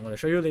batch, which I'm going to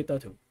show you later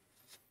too.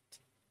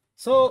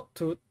 So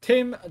to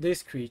tame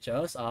these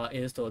creatures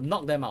is to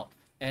knock them out,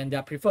 and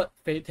their preferred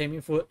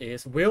taming food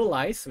is whale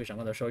lice, which I'm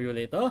going to show you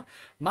later,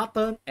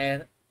 mutton,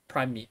 and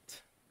prime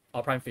meat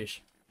or prime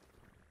fish.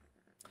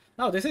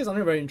 Now this is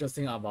something very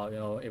interesting about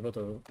able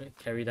to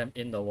carry them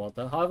in the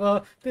water.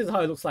 However, this is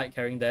how it looks like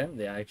carrying them.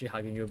 They are actually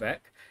hugging you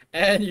back,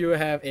 and you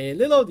have a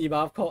little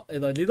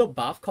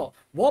buff called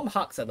warm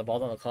hugs at the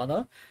bottom of the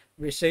corner,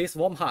 which says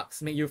warm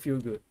hugs make you feel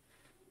good.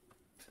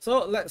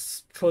 So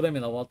let's throw them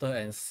in the water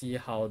and see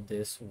how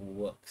this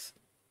works.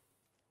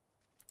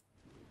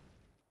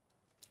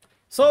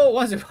 So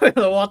once you put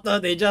in the water,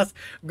 they just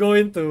go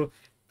into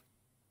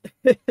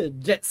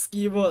jet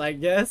ski mode, I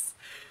guess,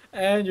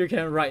 and you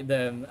can ride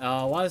them.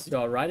 Once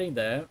you're riding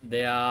them,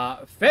 they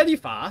are fairly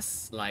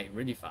fast, like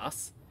really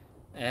fast.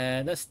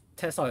 And let's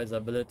test out its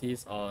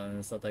abilities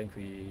on certain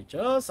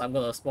creatures. I'm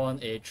gonna spawn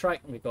a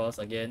trike because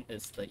again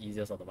it's the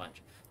easiest of the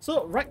bunch.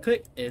 So right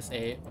click is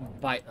a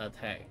bite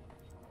attack.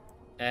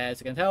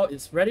 As you can tell,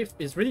 it's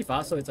really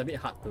fast, so it's a bit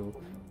hard to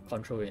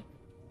control it.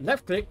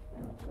 Left click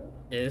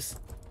is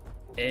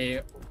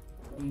a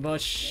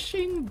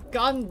machine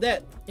gun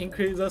that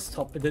increases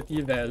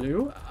torpidity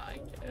value, I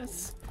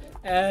guess.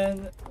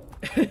 And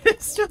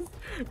it's just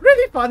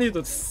really funny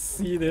to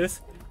see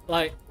this.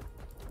 Like,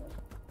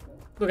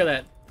 look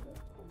at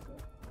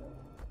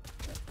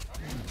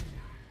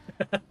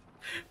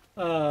that.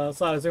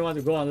 So if you want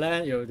to go on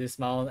land, you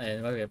dismount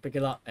and you can pick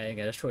it up and you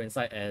can just throw it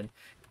inside and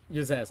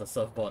use it as a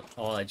surfboard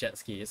or a jet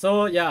ski.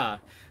 So yeah,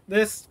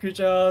 this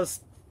creature's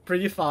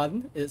pretty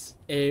fun. It's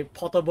a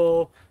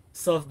portable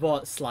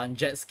surfboard /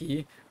 jet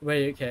ski where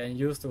you can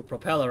use to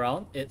propel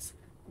around. It's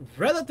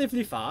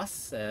relatively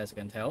fast, as you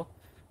can tell,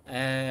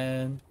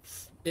 and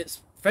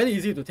it's fairly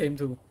easy to tame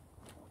too.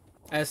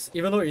 As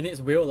even though it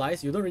needs whale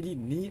lice, you don't really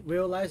need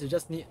whale lice, you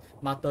just need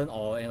mutton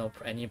or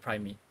any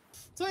prime meat.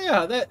 So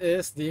yeah, that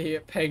is the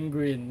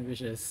penguin,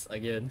 which is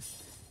again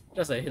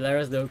just a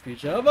hilarious little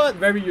creature, but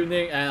very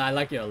unique and I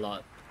like it a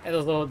lot. And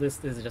also,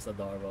 this is just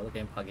adorable. Look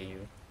at him hugging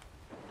you.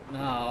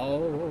 Now,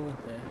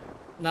 okay.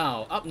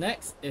 Now, up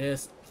next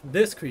is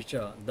this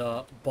creature,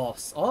 the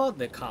boss or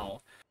the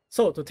cow.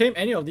 So to tame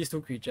any of these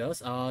two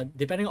creatures,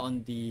 depending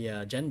on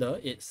the gender,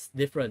 it's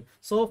different.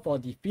 So for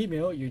the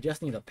female, you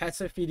just need to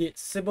passive feed it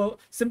simple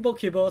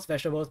kibbles,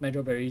 vegetables,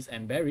 medjool berries,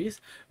 and berries.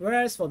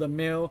 Whereas for the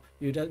male,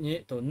 you just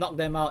need to knock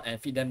them out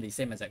and feed them the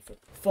same exact food.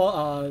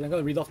 I'm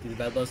gonna read off the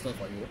developer's note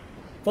for you.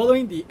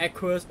 Following the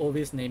Aqueous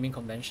Ovis naming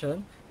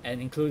convention,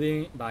 and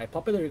including by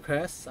popular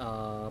request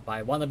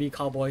by wannabe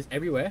cowboys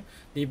everywhere,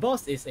 the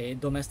boss is a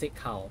domestic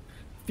cow.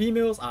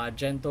 Females are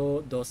gentle,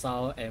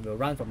 docile, and will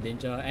run from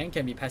danger and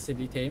can be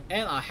passively tamed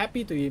and are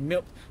happy to be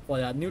milked for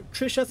their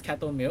nutritious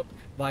cattle milk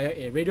via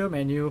a radio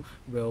menu.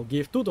 Will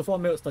give 2 to 4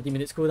 milks, 30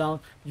 minutes cooldown.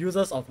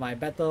 Users of my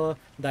Better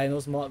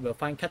Dinos mod will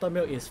find cattle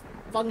milk is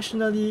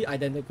functionally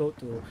identical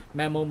to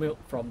mammal milk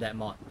from that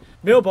mod.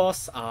 Male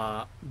boss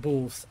are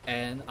bulls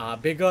and are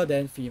bigger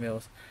than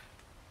females,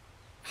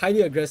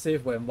 highly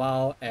aggressive when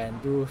wild,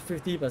 and do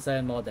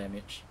 50% more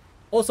damage.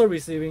 Also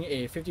receiving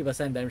a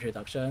 50% damage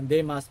reduction,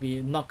 they must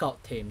be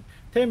knockout tamed.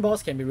 Tame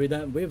boss can be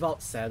ridden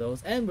without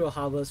saddles and will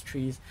harvest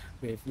trees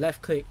with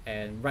left click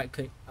and right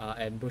click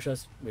and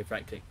bushes with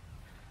right click.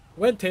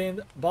 When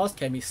tamed, boss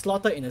can be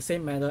slaughtered in the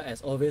same manner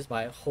as always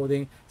by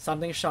holding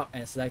something sharp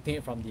and selecting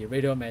it from the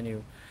radio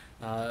menu.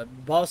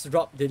 Boss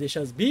drop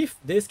delicious beef.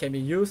 This can be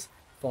used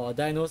for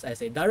dinos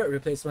as a direct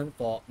replacement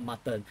for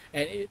mutton,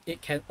 and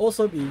it can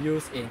also be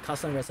used in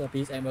custom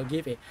recipes and will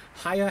give a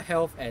higher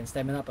health and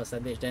stamina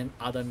percentage than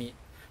other meat.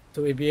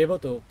 To be able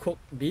to cook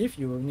beef,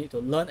 you will need to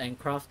learn and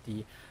craft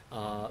the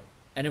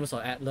Animals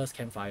of Atlas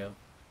campfire.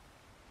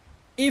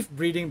 If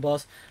breeding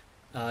boss,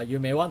 you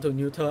may want to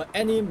neuter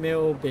any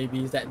male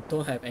babies that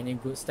don't have any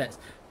good stats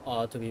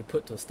or to be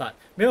put to start.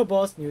 Male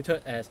boss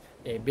neutered as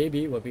a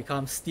baby will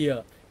become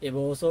steer. It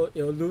will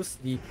lose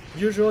the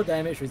usual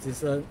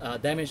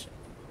damage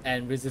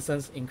and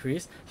resistance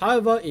increase.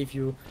 However, if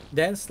you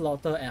then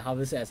slaughter and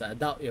harvest it as an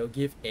adult, it will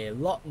give a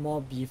lot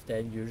more beef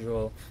than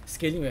usual,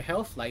 scaling your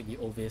health like the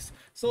Ovis.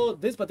 So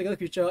this particular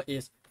creature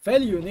is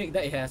fairly unique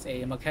that it has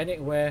a mechanic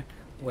where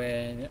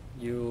when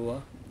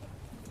you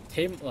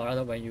tame, or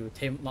rather when you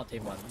tame, not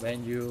tame one,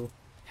 when you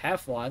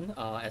have one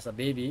as a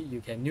baby, you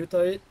can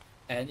neuter it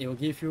and it will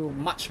give you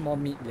much more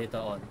meat later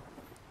on.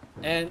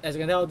 And as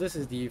you can tell, this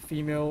is the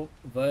female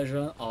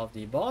version of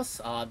the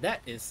boss. That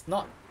is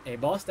not a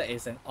boss, that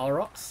is an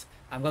Aurochs.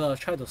 I'm gonna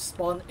try to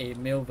spawn a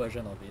male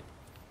version of it.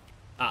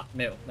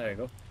 Male, there we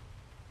go.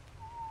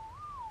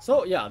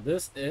 So yeah,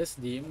 this is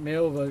the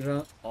male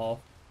version of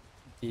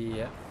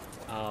the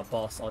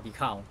boss or the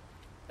cow.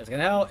 As you can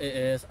tell, it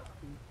is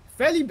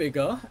fairly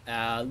bigger,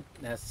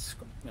 has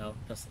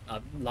just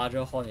a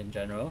larger horn in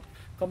general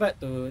compared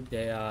to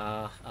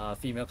their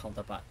female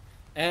counterpart.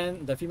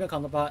 And the female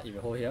counterpart, if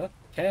you hold here,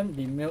 can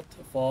be milked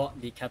for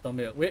the cattle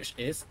milk, which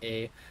is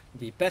the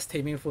best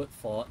taming food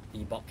for the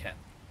bobcat.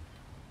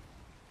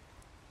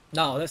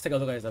 Now let's take a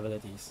look at his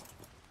abilities.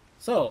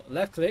 So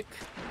left click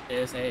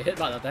is a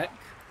headbutt attack,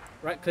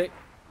 right click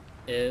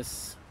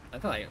is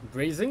kind of like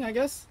grazing, I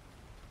guess.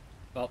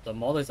 Well, the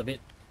model is a bit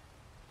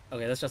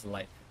okay. That's just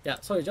light. Yeah,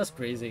 so it's just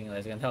grazing,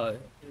 as you can tell,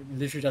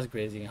 literally just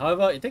grazing.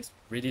 However, it takes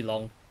really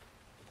long.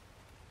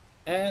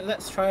 And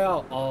let's try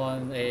out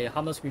on a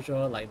harmless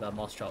creature like the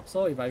moss chop.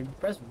 So if I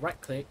press right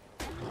click,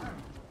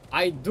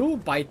 I do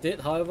bite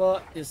it.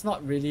 However, it's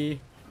not really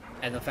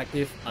an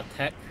effective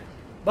attack.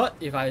 But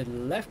if I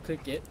left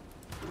click it,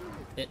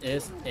 it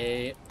is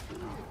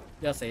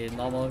just a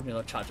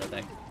normal charge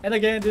attack. And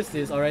again, this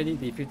is already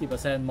the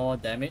 50% more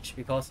damage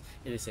because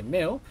it is a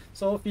male.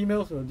 So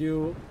females will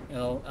do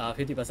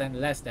 50%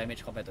 less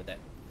damage compared to that.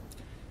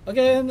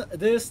 Again,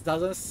 this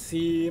doesn't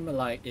seem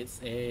like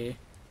it's a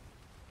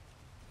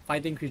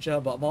fighting creature,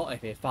 but more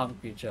of a farm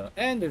creature.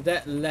 And with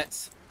that,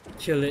 let's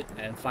kill it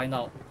and find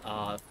out,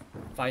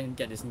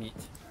 get this meat.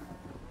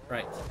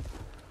 Right.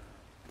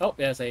 Oh,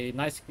 there's a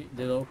nice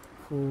little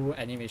cool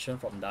animation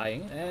from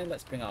dying. And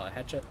let's bring out a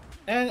hatchet.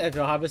 And if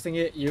you're harvesting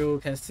it,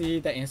 you can see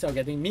that instead of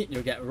getting meat,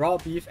 you get raw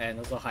beef and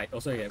also hide.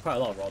 Also, you get quite a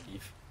lot of raw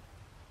beef.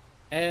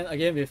 And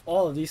again, with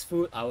all of these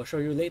food, I will show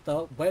you later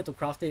where to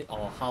craft it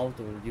or how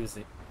to use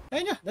it.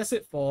 And yeah, that's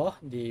it for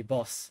the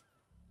boss.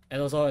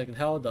 And also, you can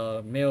tell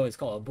the male is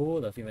called a bull,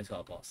 the female is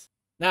called a boss.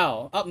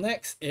 Now, up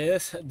next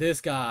is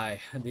this guy,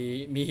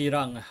 the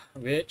Mihirang,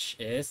 which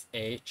is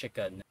a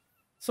chicken.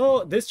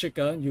 So this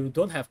chicken, you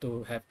don't have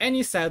to have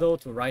any saddle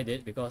to ride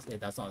it because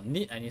it does not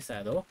need any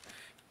saddle.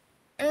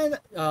 And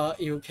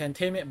you can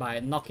tame it by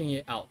knocking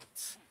it out.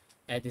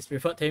 And its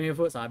preferred taming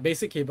foods are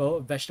basic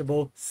kibble,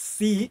 vegetable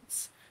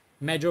seeds,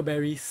 medjool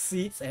berry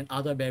seeds, and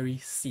other berry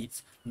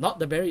seeds. Not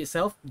the berry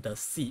itself, the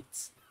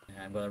seeds. And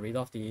I'm gonna read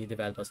off the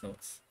developer's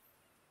notes.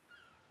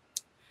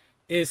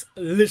 It's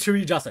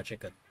literally just a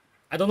chicken.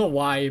 I don't know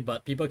why,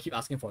 but people keep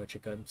asking for a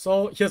chicken.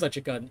 So here's a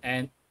chicken,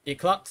 and it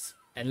clucks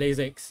and lays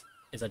eggs.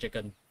 It's a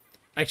chicken.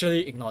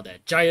 Actually, ignore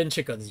that. Giant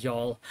chickens,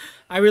 y'all.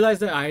 I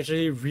realized that I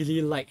actually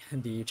really like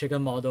the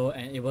chicken model,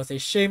 and it was a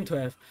shame to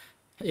have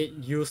it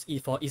used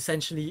it for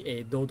essentially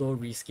a dodo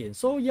reskin.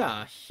 So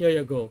yeah, here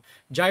you go.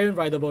 Giant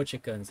rideable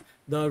chickens.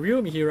 The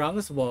real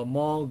Mihirangs were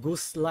more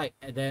goose-like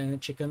than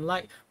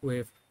chicken-like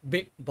with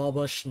big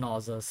bobber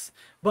schnauzers.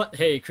 But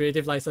hey,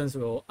 creative license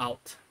will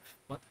out.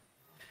 What?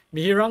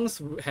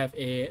 Mihirangs have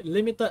a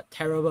limited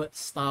terrorbird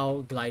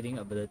style gliding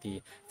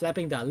ability,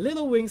 flapping their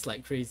little wings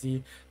like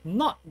crazy.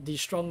 Not the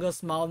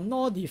strongest mount,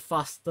 nor the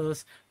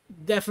fastest,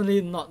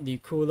 definitely not the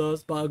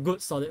coolest, but a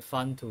good solid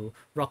fun to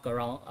rock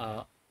around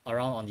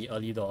on the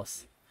early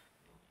doors.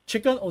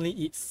 Chicken only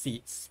eats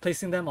seeds.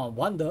 Placing them on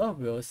Wonder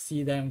will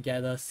see them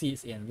gather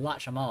seeds in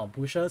large amount of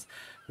bushes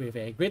with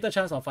a greater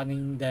chance of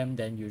finding them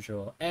than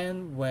usual.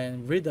 And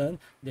when ridden,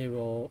 they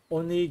will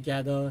only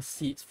gather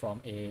seeds from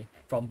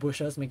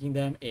bushes, making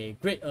them a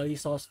great early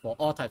source for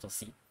all types of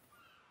seed.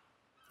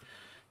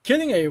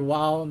 Killing a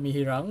wild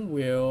Mihirang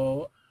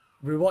will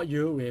reward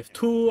you with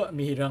 2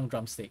 Mihirang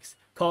drumsticks,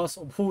 cause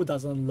who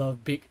doesn't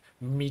love big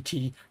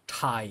meaty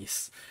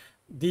thighs?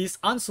 These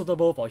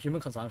unsuitable for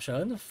human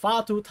consumption,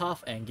 far too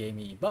tough and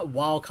gamey, but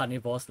wild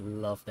carnivores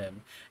love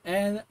them,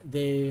 and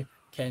they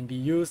can be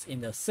used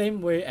in the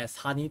same way as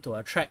honey to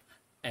attract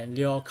and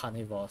lure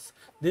carnivores.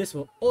 This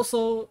will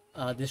also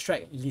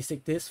distract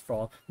Lysictis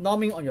from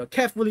nomming on your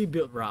carefully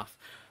built raft,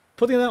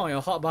 putting them on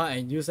your hotbar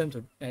and use them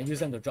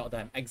to drop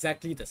them,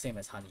 exactly the same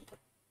as honey.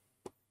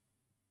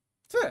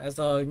 So as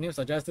the name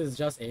suggests, this is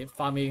just a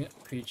farming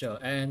creature,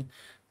 and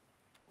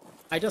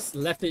I just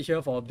left it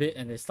here for a bit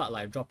and they start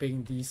like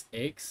dropping these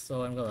eggs.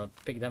 So I'm gonna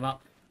pick them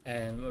up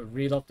and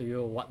read off to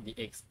you what the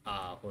eggs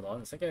are. Hold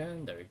on a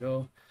second. There we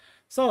go.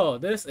 So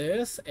this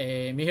is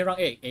a Mihirang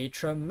egg, it's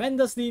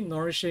tremendously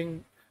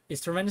nourishing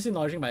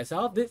by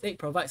itself. This egg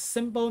provides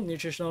simple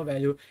nutritional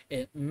value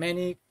in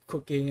many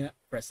cooking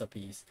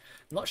recipes.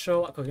 Not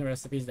sure what cooking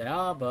recipes they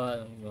are,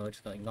 but we're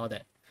just gonna ignore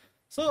that.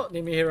 So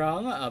the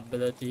Mihirang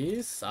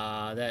abilities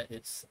are that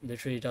it's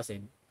literally just a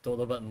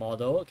dodo bird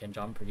model. It can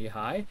jump pretty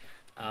high.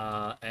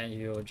 And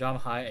you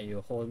jump high and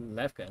you hold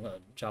left. I'm gonna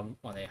jump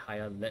on a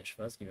higher ledge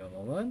first, give me a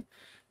moment.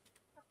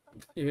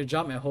 If you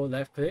jump and hold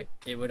left click,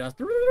 it will just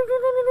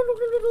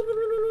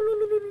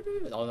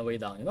all the way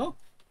down, you know,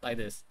 like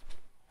this.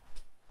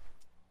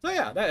 So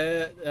yeah,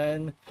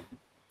 and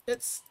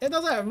it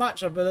doesn't have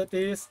much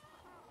abilities.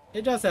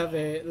 It just have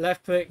a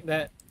left click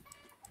that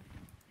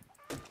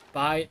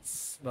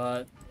bites,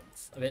 but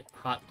it's a bit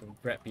hard to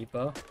grab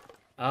people.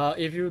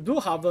 If you do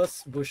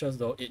harvest bushes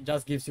though, it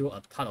just gives you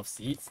a ton of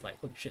seeds. Like,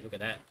 holy shit, look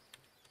at that.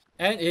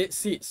 And it's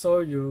seeds, so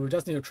you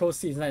just need to throw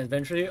seeds in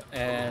eventually,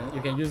 and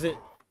you can use it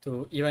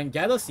to even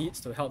gather seeds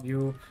to help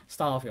you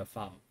start off your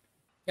farm.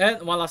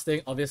 And one last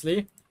thing,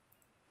 obviously.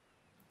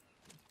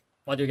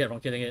 What do you get from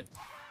killing it?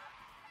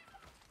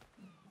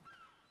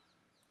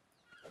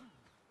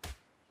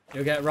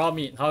 You get raw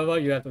meat. However,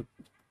 you have to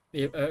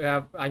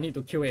I need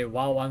to kill a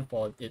wild one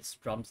for its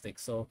drumstick,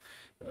 so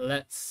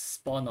let's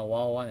spawn a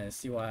wild one and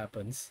see what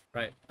happens.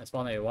 Right, I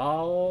spawn a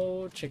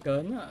wild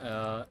chicken.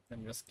 Let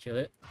me just kill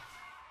it.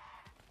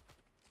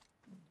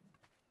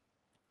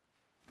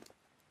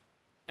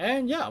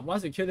 And yeah,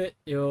 once you kill it,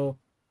 it'll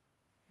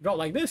drop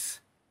like this.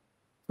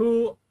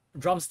 2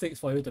 drumsticks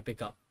for you to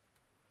pick up.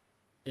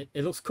 It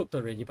looks cooked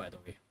already, by the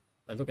way.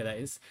 Like, look at that.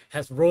 It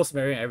has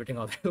rosemary and everything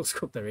on it. It looks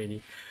cooked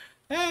already.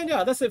 And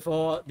yeah, that's it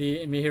for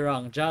the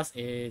Mihirang. Just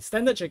a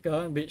standard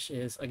chicken, which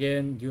is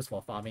again used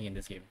for farming in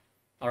this game,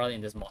 or rather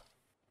in this mod.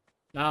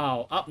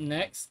 Now, up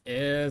next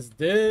is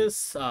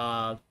this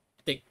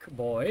thick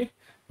boy,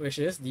 which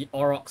is the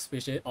Aurochs,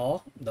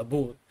 or the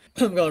bull.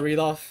 I'm gonna read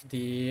off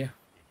the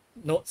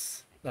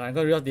notes. I'm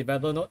gonna read off the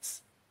battle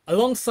notes.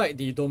 Alongside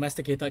the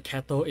domesticated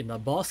cattle in the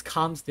boss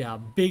comes their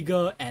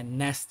bigger and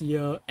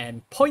nastier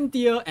and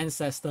pointier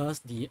ancestors,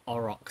 the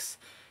Aurochs.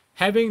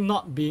 Having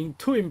not been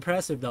too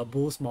impressed with the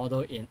bull's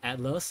model in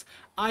Atlas,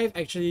 I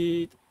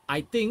think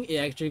it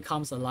actually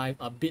comes alive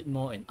a bit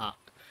more in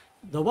Ark.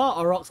 The wild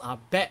Aurochs are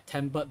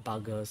bad-tempered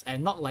buggers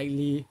and not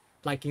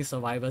liking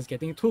survivors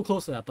getting too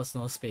close to their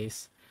personal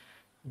space.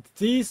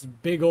 These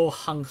big old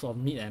hunks of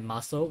meat and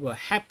muscle will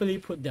happily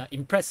put their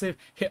impressive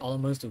head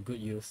ornaments to good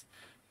use.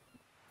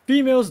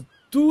 Females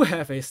do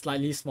have a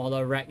slightly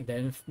smaller rack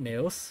than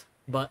males,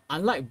 but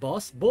unlike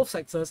boss, both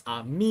sexes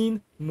are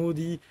mean,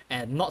 moody,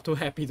 and not too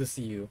happy to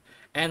see you,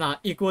 and are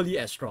equally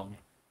as strong.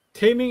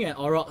 Taming an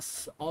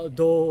Aurochs,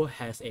 although,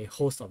 has a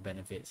host of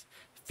benefits.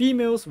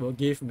 Females will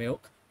give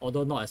milk,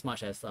 although not as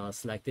much as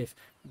selective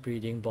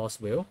breeding boss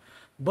will,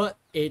 but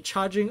a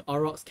charging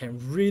Aurochs can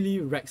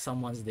really wreck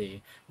someone's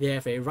day. They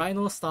have a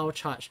Rhino style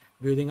charge,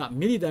 building up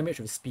melee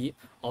damage with speed,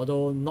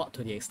 although not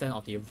to the extent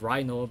of the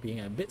Rhino being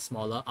a bit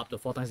smaller, up to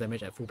 4 times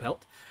damage at full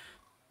pelt.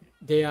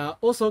 They are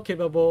also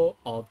capable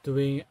of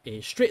doing a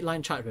straight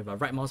line charge with a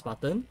right mouse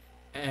button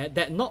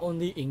that not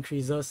only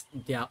increases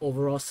their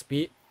overall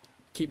speed,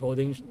 keep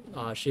holding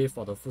shift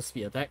for the full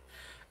speed attack,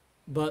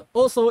 but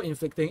also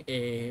inflicting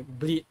a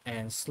bleed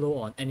and slow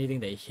on anything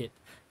they hit.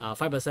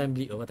 5%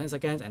 bleed over 10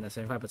 seconds and a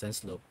 75%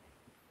 slow.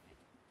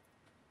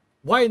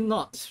 Why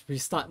not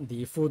restart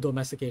the full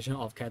domestication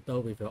of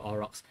cattle with your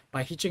Aurochs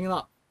by hitching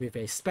up with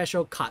a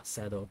special cart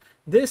saddle.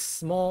 This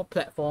small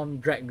platform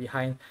dragged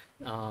behind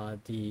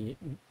the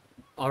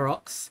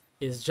Aurochs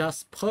is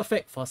just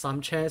perfect for some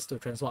chairs to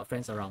transport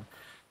friends around.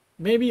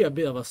 Maybe a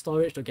bit of a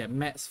storage to get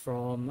mats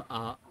from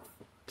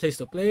place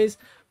to place,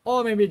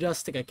 or maybe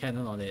just stick a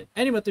cannon on it.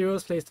 Any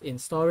materials placed in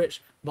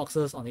storage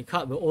boxes on the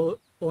cart will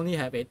only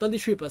have a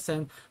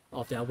 33%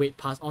 of their weight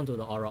passed onto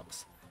the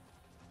Aurochs,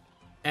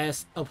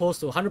 as opposed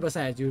to 100%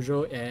 as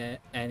usual,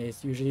 and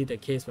is usually the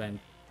case when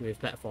with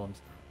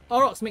platforms.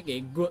 Aurochs make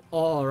a good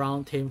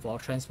all-around tame for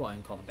transport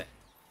and combat.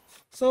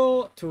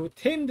 So to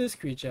tame this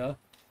creature,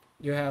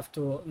 you have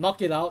to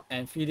knock it out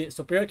and feed it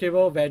superior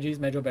kibble, veggies,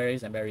 medjool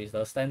berries, and berries,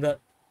 the standard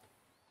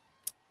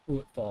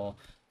food for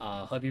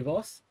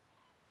herbivores.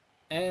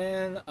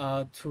 And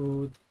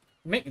to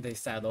make the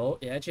saddle,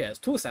 it actually has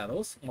two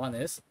saddles. One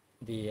is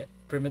the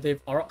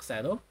primitive Auroch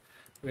saddle,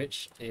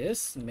 which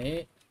is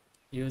made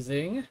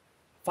using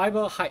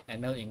fiber, hide,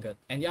 and metal ingot.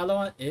 And the other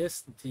one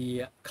is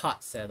the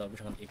cart saddle,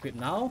 which I'm going to equip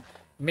now,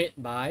 made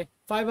by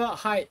fiber,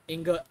 hide,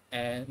 ingot,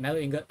 and metal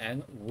ingot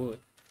and wood.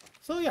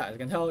 So yeah, as you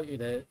can tell, you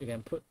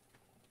can put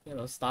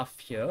stuff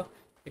here.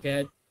 You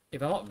can,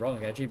 if I'm not wrong, you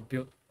can actually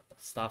build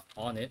stuff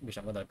on it, which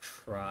I'm gonna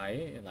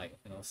try, like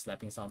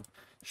slapping some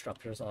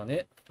structures on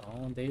it.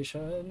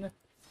 Foundation.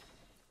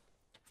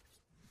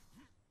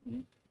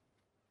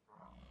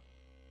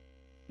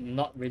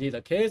 Not really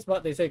the case,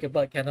 but they say you can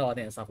put a cannon on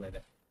it and stuff like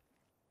that.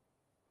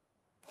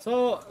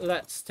 So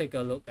let's take a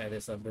look at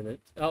this ability.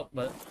 Oh,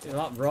 but you're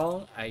not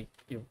wrong.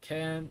 You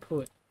can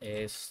put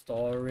a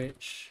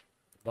storage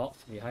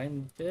box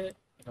behind it.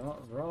 If I'm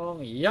not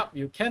wrong. Yep,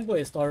 you can put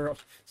a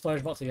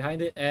storage box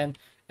behind it, and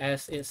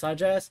as it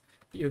suggests,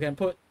 you can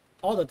put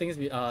all the things,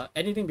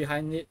 anything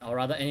behind it, or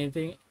rather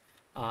anything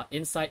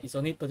inside is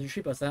only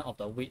 33% of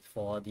the weight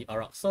for the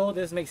Auroch. So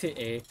this makes it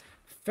a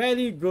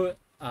fairly good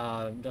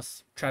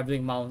just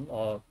traveling mount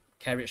or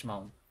carriage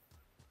mount.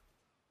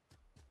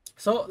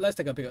 So let's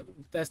take a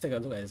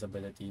look at his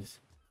abilities.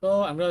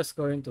 So I'm just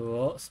going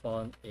to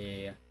spawn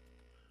a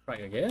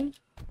frag again.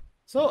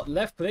 So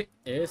left click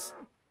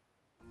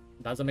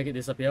doesn't make it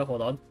disappear.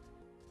 Hold on.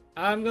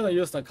 I'm gonna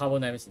use the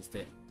carbon damage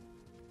instead.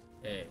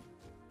 Okay.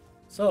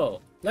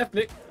 So left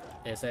click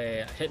is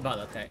a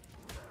headbutt attack,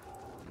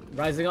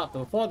 rising up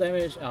to 4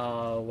 damage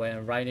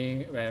when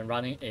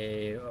running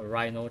a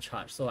rhino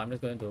charge. So I'm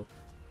just going to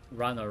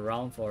run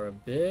around for a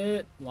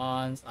bit.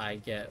 Once I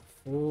get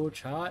full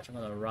charge, I'm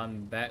gonna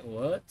run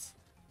backwards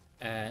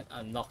and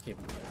knock him.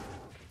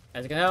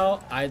 As you can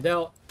tell, I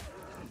dealt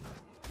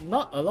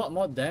not a lot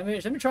more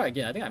damage. Let me try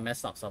again. I think I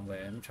messed up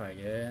somewhere. Let me try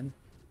again.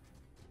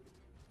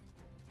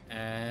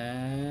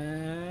 And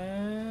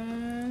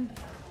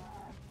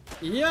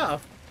yeah,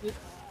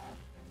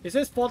 it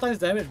says 4 times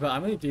damage, but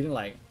I'm only dealing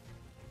like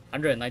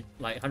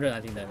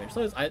 119 damage.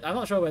 So I'm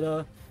not sure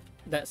whether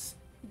that's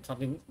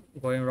something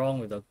going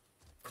wrong with the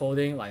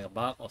coding, like a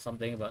bug or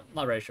something, but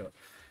not very sure.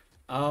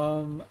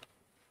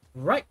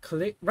 Right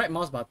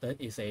mouse button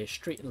is a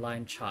straight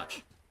line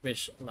charge,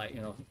 which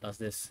does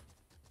this.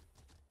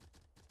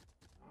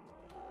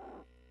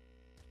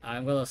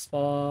 I'm gonna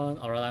spawn,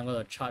 or rather I'm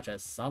gonna charge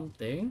at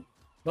something,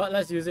 but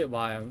let's use it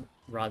while I'm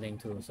running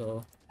too.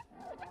 So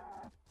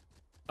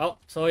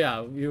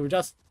yeah, you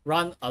just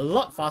run a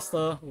lot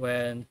faster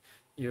when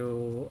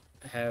you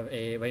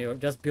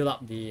just build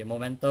up the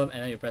momentum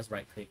and then you press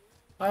right click.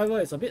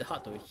 However, it's a bit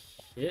hard to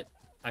hit.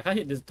 I can't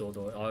hit this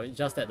dodo, or it's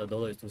just that the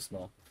dodo is too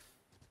small.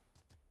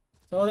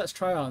 So let's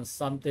try on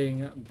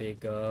something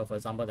bigger, for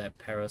example that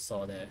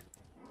parasol there.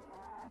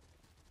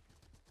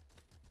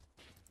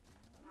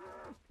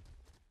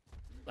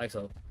 Like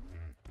so.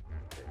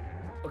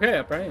 Okay,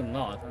 apparently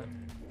not.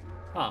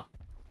 Huh.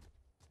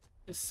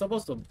 It's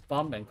supposed to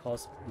bump and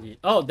cause bleed.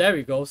 Oh, there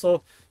we go.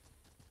 So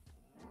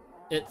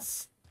I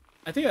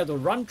think I have to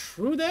run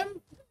through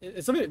them.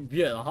 It's a bit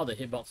weird on how the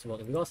hitbox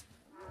works, because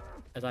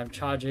as I'm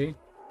charging,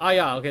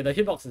 yeah, okay, the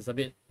hitbox is a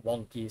bit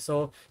wonky.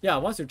 So yeah,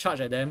 once you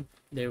charge at them,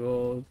 they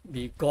will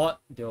be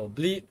got, they will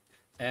bleed,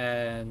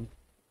 and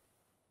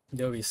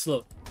they'll be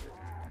slowed.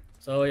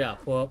 So yeah,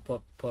 poor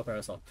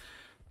parasol.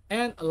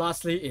 And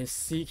lastly is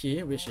C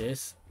key, which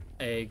is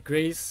a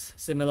grace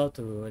similar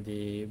to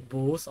the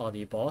bulls or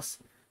the boss,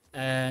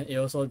 and it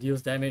also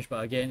deals damage,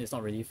 but again, it's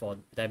not really for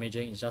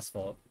damaging, it's just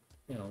for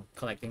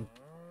collecting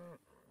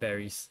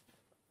berries.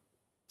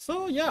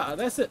 So yeah,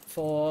 that's it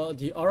for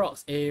the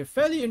Aurochs. A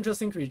fairly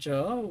interesting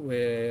creature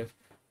with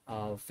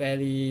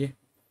fairly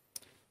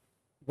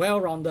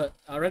well-rounded,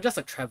 just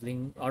a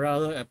traveling, or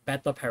rather a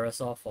better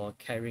parasol for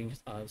carrying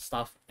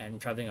stuff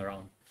and traveling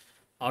around,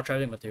 or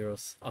traveling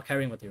materials, or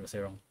carrying materials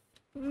here.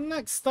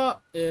 Next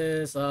up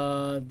is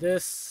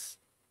this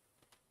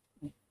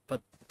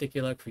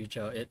particular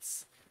creature.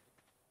 It's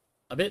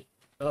a bit,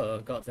 oh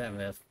god damn,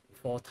 we have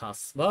 4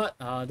 tasks, but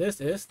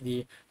this is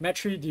the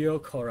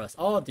Metridiochorus,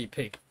 or the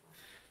pig.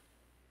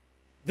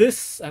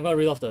 This, I'm gonna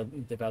read off the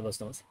developer's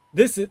notes.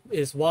 This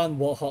is one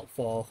warthog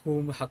for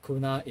whom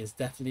Hakuna is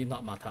definitely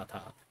not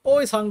Matata.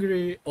 Always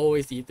hungry,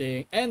 always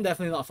eating, and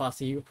definitely not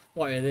fussy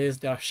what it is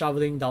they are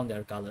shoveling down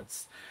their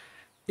gullets.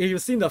 If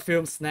you've seen the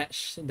film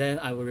Snatch, then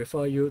I will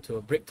refer you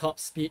to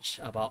Bricktop's speech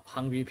about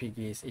hungry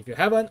piggies. If you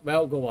haven't,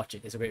 well, go watch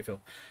it. It's a great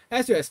film.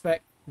 As you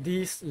expect,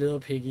 these little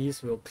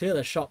piggies will clear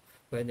the shop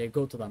when they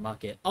go to the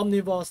market.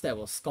 Omnivores that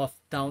will scoff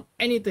down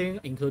anything,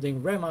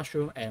 including rare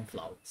mushroom and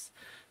flowers.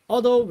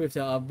 Although with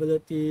the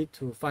ability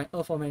to find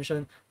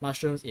aforementioned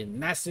mushrooms in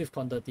massive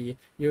quantity,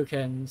 you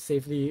can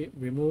safely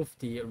remove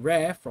the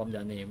rare from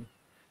their name.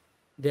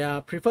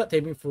 Their preferred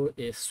taming food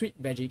is sweet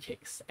veggie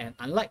cakes, and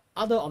unlike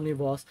other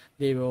omnivores,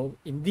 they will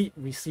indeed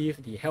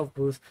receive the health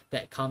boost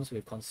that comes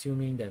with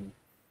consuming them.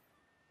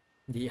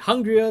 The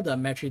hungrier the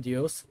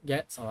Metridios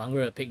gets, or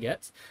hungrier the pig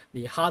gets,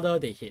 the harder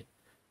they hit.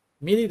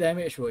 Melee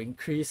damage will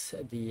increase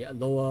the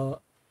lower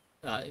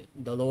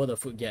the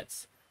food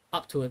gets,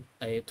 up to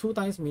a 2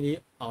 times melee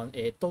on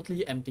a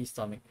totally empty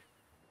stomach.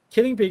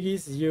 Killing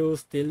piggies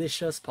yields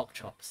delicious pork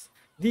chops.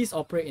 These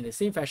operate in the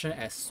same fashion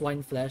as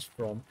swine flesh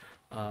from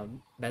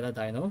Beta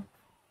Dino,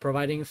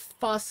 providing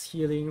fast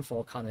healing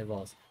for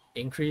carnivores,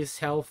 increased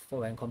health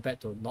when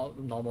compared to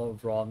normal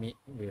raw meat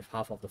with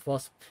half of the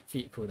force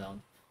feed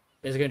cooldown.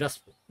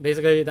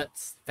 Basically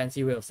that's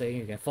fancy way of saying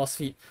you can force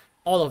feed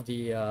all of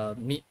the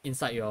meat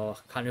inside your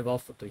carnivore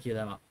food to heal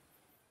them up.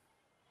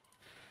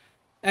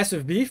 As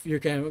with beef, you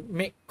can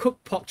make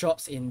cooked pork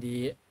chops in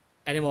the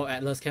Animal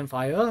Atlas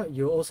campfire.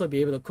 You'll also be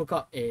able to cook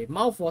up a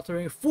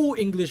mouth-watering full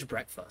English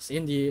breakfast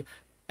in the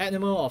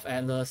Animal of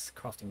Atlas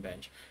crafting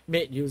bench,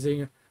 made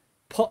using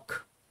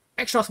pork,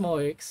 extra small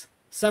eggs,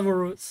 several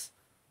roots,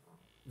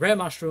 rare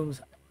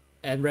mushrooms,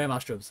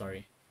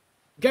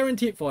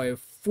 Guaranteed for a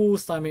full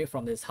stomach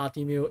from this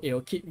hearty meal, it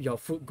will keep your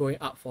food going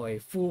up for a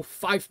full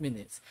 5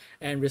 minutes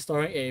and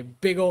restoring a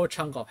big old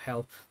chunk of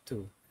health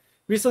too.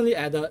 Recently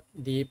added,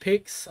 the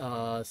pigs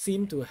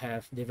seem to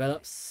have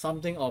developed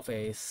something of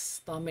a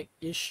stomach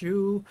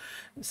issue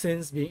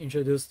since being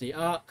introduced to the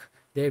Ark.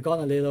 They've gone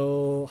a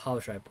little,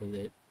 how should I put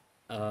it,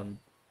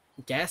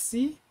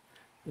 gassy.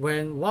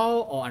 When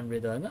wild or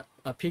unridden,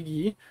 a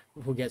piggy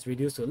who gets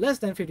reduced to less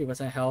than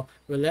 50% health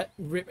will let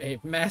rip a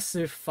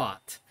massive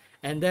fart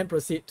and then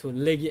proceed to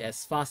leg it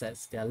as fast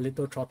as their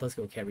little trotters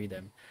will carry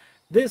them.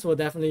 This is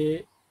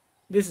definitely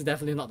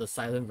not the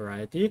silent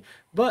variety,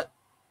 but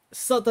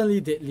certainly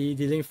deadly,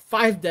 dealing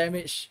 5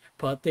 damage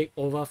per tick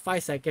over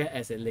 5 seconds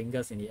as it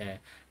lingers in the air.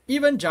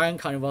 Even giant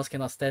carnivores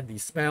cannot stand the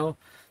smell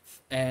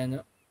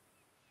and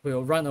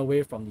will run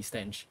away from the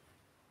stench.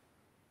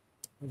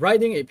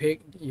 Riding a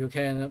pig, you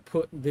can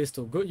put this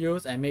to good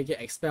use and make it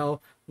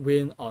expel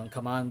wind on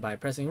command by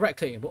pressing right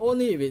click, but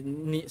only if it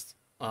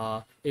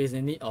is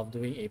in need of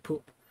doing a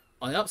poop.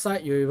 On the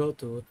upside, you're able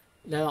to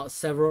let out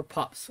several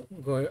pups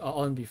going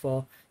on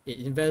before it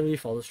invariably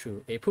follows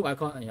through. A poop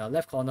icon in your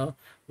left corner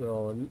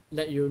will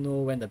let you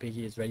know when the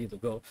piggy is ready to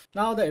go.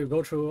 Now that we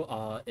go through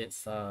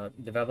its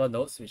developer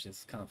notes, which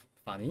is kind of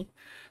funny,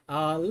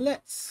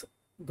 let's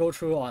go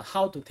through on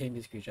how to tame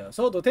this creature.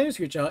 So to tame this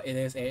creature, it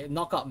is a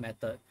knockout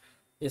method.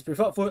 Its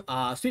preferred food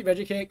are sweet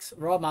veggie cakes,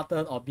 raw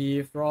mutton or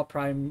beef, raw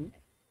prime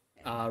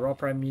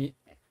meat,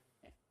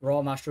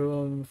 raw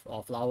mushroom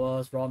or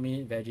flowers, raw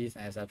meat, veggies,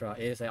 etc.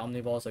 It is an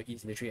omnivore, so it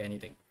eats literally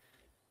anything.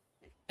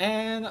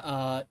 And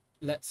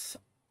let's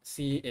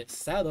see its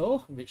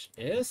saddle, which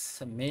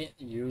is made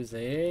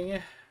using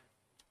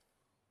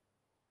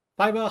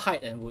fiber,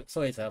 hide, and wood.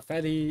 So it's a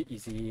fairly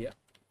easy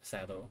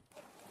saddle.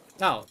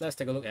 Now let's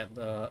take a look at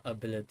the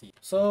ability.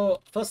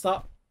 So first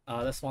up,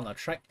 let's spawn a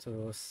track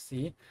to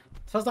see.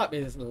 First up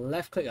is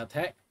left click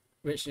attack,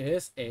 which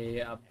is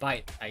a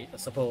bite, I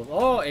suppose,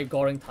 or a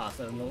goring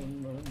task. I don't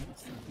know,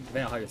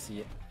 depending on how you see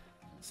it.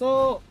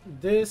 So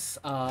this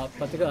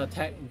particular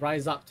attack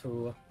rises up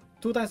to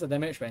 2 times the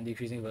damage when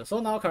decreasing wood.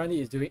 So now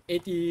currently it's doing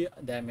 80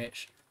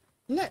 damage.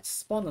 Let's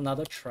spawn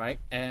another track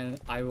and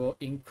I will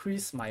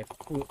increase my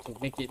food to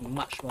make it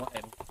much more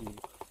empty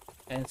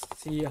and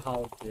see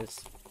how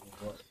this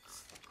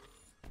works.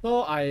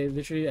 So I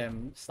literally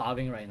am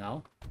starving right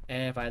now,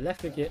 and if I left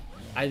click it,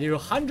 I do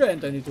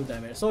 122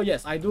 damage. So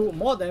yes, I do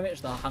more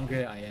damage the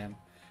hungrier I am.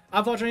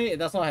 Unfortunately, it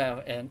does not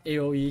have an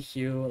AoE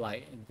heal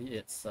like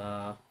its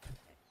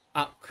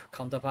Ark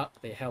counterpart,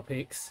 the Hell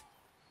Pigs.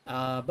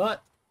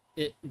 But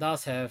it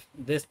does have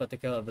this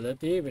particular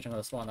ability, which I'm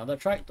going to spawn another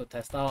track to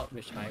test out,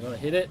 which I'm going to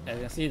hit it. As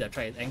you can see, the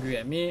track is angry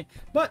at me,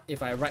 but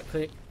if I right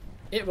click,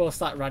 it will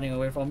start running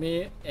away from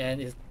me and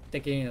it's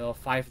taking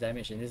 5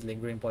 damage in this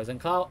lingering poison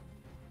cloud.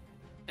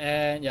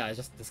 And yeah, it's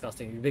just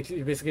disgusting.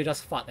 You basically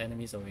just fart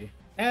enemies away.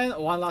 And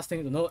one last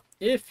thing to note,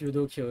 if you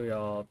do kill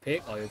your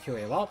pig or you kill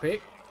a wild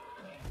pig,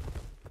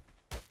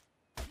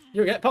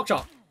 you get pork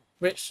chop,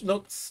 which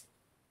looks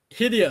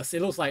hideous.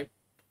 It looks like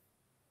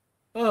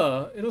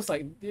I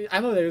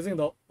know they're using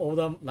the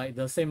older, like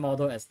the same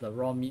model as the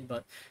raw meat,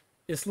 but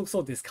it looks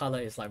so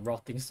discolored, it's like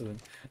rotting soon.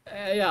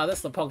 Yeah,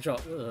 that's the pork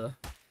chop.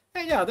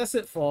 And yeah, that's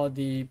it for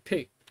the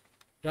pig.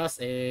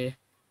 Just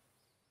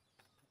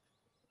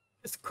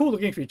it's a cool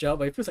looking creature,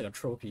 but it feels like a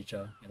troll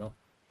creature,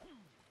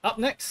 Up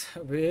next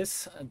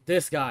is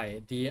this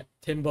guy, the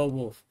Timber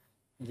Wolf.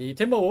 The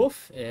Timber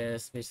Wolf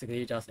is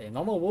basically just a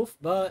normal wolf,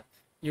 but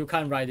you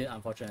can't ride it,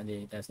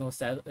 unfortunately. There's no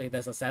saddle.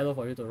 There's a saddle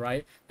for you to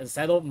ride. There's a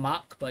saddle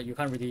mark, but you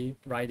can't really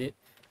ride it,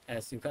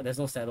 as there's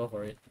no saddle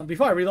for it.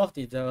 Before I read off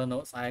the general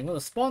notes, I'm going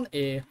to spawn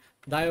a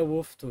dire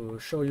wolf to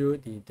show you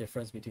the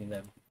difference between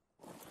them.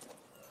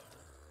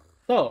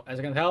 So, as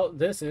you can tell,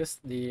 this is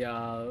the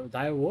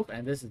dire wolf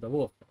and this is the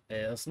wolf.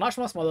 It's much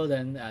more smaller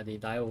than the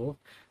dire wolf.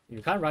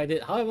 You can't ride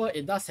it. However,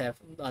 it does have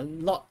a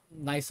lot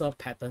nicer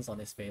patterns on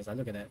its face.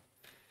 Look at that.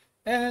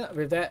 And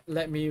with that,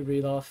 let me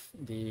read off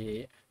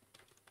the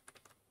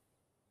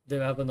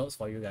developer notes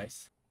for you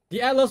guys.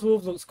 The Atlas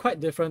Wolf looks quite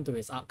different to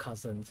its Ark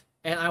cousin,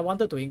 and I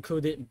wanted to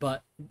include it,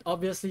 but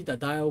obviously the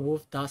dire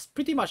wolf does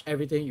pretty much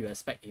everything you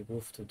expect a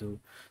wolf to do,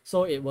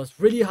 so it was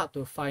really hard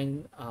to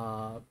find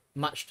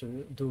much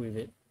to do with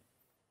it.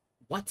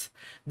 What?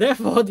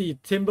 Therefore, the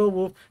Timber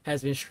Wolf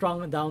has been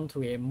shrunk down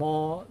to a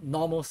more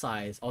normal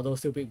size, although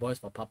still big boys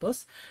for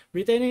purpose,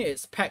 retaining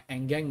its pack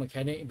and gang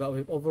mechanic, but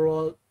with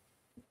overall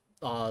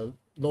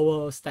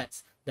lower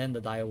stats than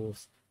the dire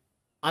wolves.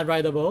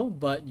 Unrideable,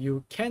 but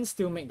you can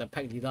still make the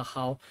pack leader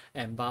howl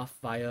and buff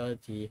via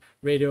the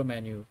radio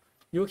menu.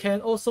 You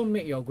can also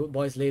make your good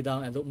boys lay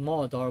down and look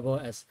more adorable,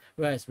 as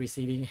well as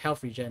receiving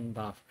health regen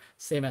buff,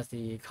 same as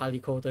the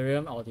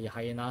Calicotherium or the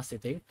hyena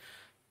sitting.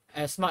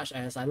 As much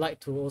as I like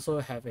to also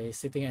have a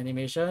sitting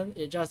animation,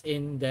 it just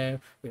ain't there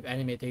with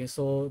animating,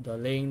 so the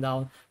laying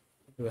down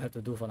we'll have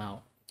to do for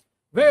now.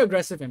 Very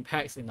aggressive in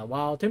packs in the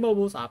wild,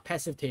 Timberwolves are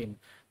passive tame,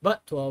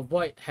 but to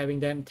avoid having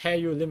them tear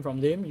you limb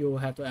from limb, you will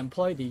have to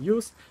employ the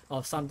use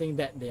of something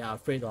that they are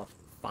afraid of: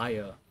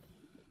 fire.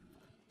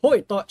 Hold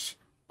a torch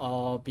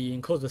or be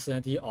in close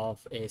vicinity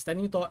of a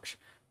standing torch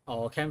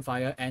or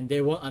campfire, and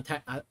they won't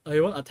attack. They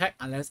won't attack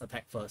unless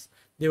attack first.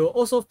 They will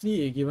also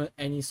flee if given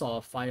any sort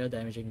of fire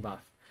damaging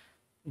buff.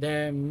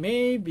 There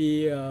may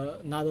be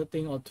another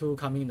thing or two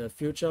coming in the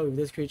future with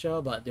this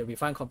creature, but they'll be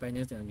fine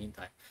companions in the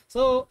meantime.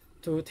 So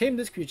to tame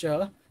this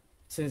creature,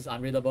 since it's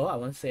unreadable, I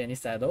won't say any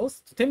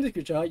saddles. To tame this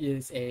creature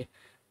is a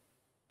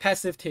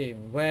passive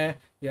tame where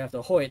you have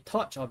to hold a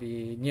torch or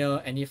be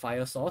near any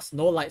fire source,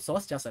 no light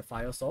source, just a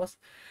fire source,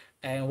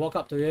 and walk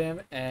up to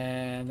them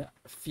and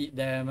feed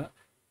them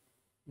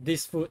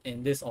this food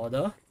in this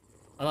order.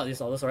 Not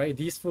this order, sorry.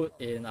 This food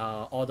in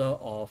order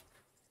of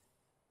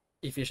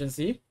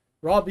efficiency: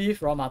 raw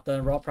beef, raw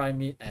mutton, raw prime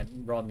meat,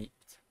 and raw meat.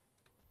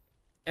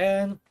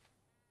 And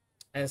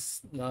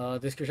as the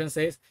description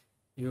says,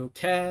 you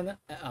can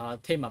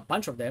tame a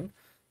bunch of them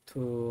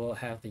to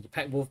have the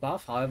pack wolf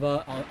buff.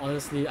 However,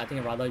 honestly, I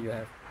think rather you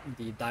have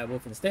the dire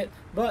wolf instead.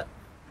 But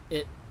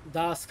it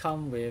does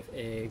come with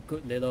a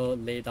good little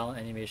lay down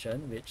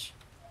animation, which,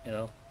 you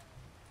know,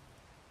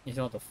 if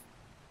you want to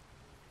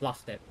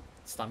fluff that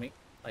stomach,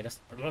 like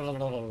just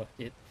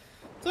it.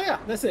 So yeah,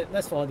 that's it.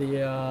 That's for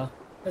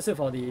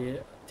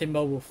the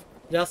Timber Wolf.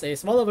 Just a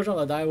smaller version of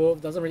the dire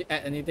wolf. Doesn't really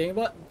add anything,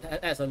 but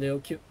adds a little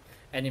cute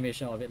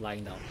animation of it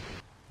lying down.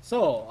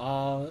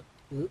 So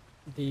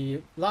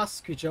the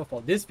last creature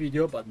for this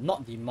video, but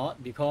not the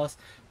mod, because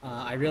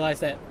I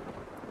realized that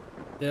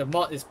the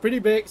mod is pretty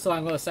big, so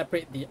I'm going to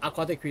separate the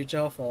aquatic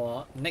creature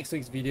for next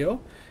week's video,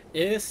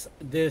 is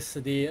this,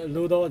 the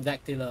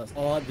Ludodactylus,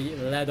 or the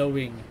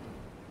Leatherwing.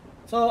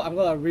 So I'm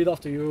going to read off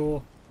to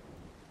you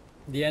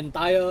the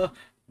entire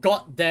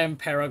goddamn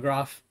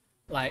paragraph.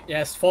 Like,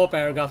 yes, 4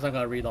 paragraphs I'm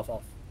going to read off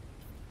of.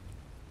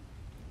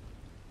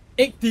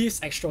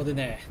 Ichthys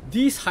extraordinaire.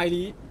 These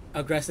highly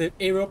aggressive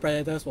aerial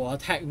predators will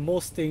attack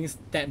most things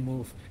that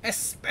move,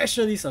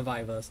 especially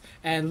survivors,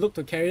 and look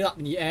to carry it up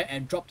in the air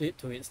and drop it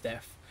to its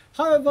death.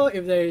 However,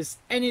 if there is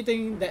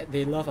anything that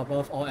they love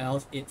above all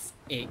else, it's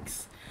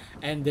eggs,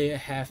 and they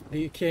have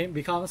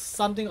become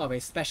something of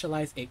a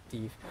specialized egg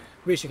thief,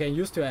 which you can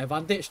use to your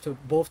advantage to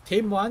both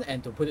tame one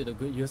and to put it to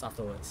good use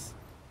afterwards.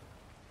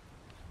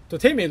 To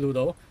tame a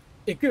Ludo,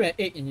 equip an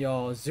egg in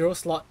your 0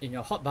 slot in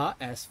your hotbar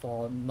as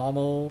for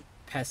normal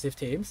passive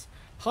tames.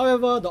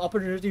 However, the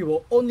opportunity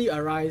will only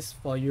arise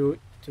for you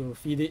to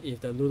feed it if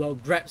the Ludo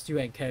grabs you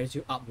and carries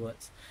you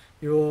upwards.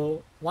 You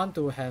will want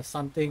to have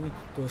something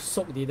to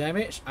soak the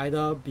damage,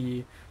 either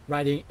be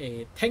riding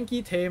a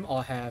tanky tame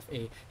or have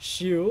a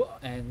shield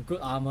and good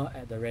armor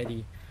at the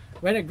ready.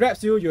 When it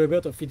grabs you, you'll be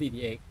able to feed it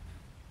the egg.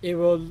 It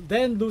will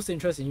then lose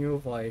interest in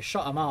you for a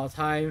short amount of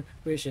time,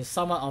 which is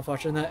somewhat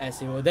unfortunate,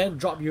 as it will then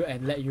drop you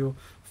and let you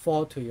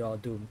fall to your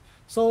doom.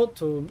 So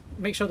to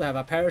make sure to have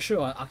a parachute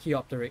on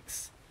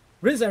Archaeopteryx.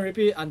 Rinse and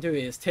repeat until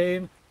it is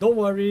tamed. Don't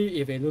worry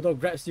if a Ludo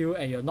grabs you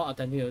and you're not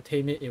attempting to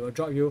tame it, it will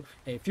drop you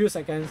a few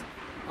seconds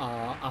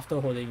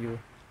after holding you.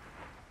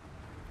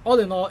 All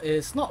in all,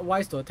 it's not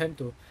wise to attempt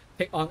to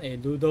take on a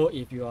Ludo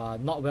if you are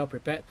not well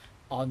prepared.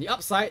 On the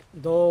upside,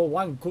 though,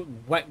 one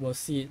good whack will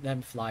see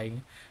them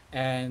flying,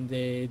 and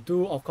they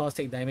do of course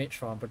take damage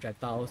from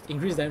projectiles,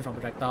 increase damage from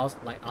projectiles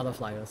like other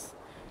flyers.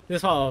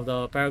 This part of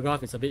the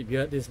paragraph is a bit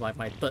weird. This is my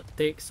 3rd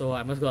take, so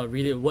I'm just gonna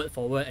read it word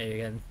for word and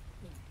you can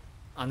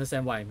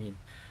understand what I mean.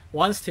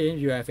 Once tamed,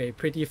 you have a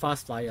pretty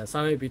fast flyer,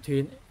 somewhere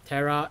between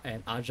Terra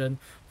and Argent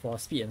for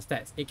speed and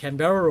stats. It can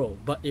barrel roll,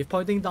 but if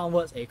pointing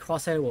downwards, a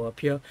crosshair will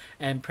appear,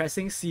 and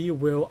pressing C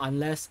will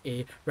unless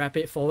a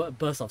rapid forward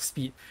burst of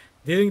speed.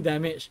 dealing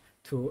damage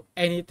to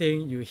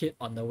anything you hit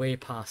on the way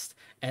past,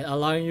 and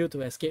allowing you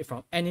to escape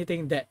from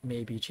anything that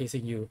may be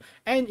chasing you.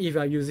 And if you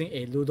are using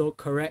a Ludo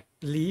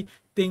correctly,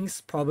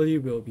 things probably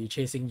will be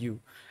chasing you.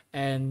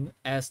 And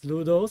as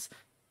Ludos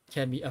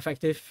can be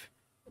effectively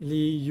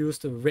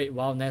used to raid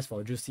wild nests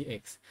for juicy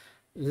eggs.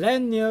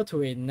 Land near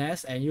to a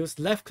nest and use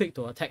left click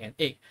to attack an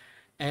egg,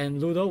 and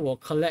Ludo will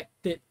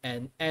collect it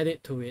and add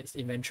it to its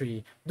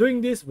inventory.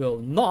 Doing this will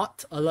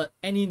not alert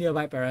any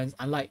nearby parents,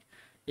 unlike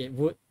it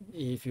would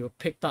if you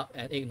picked up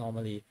an egg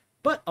normally.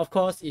 But of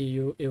course,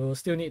 it will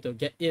still need to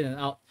get in and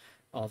out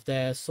of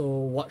there, so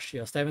watch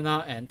your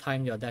stamina and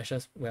time your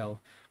dashes well.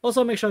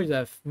 Also, make sure you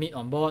have meat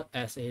on board,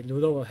 as a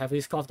Ludo will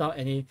heavily scoff out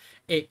any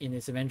egg in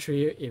its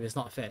inventory if it's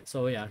not fed.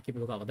 So yeah, keep a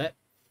lookout for that.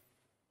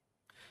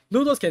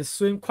 Ludos can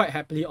swim quite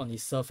happily on the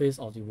surface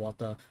of the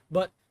water,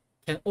 but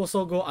can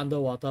also go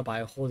underwater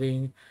by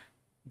holding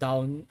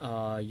down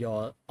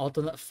your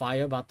alternate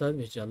fire button,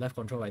 which is your left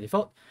control by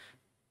default.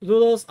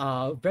 Ludos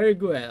are very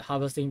good at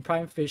harvesting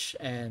prime fish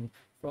and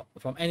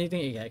from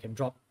anything that can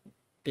drop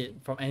it,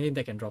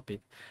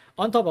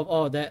 On top of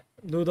all of that,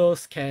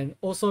 Ludos can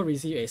also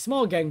receive a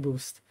small gang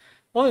boost.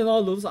 All in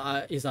all,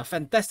 Ludos is a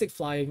fantastic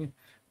flying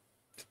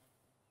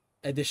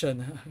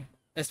addition,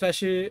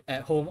 especially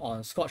at home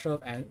on Scorched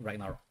Earth and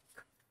Ragnarok.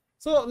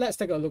 So let's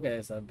take a look at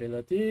his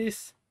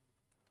abilities.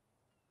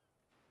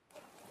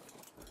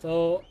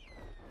 So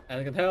as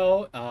you can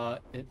tell,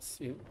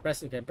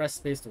 you can press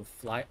space to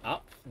fly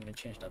up. Let me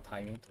change the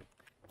timing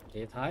to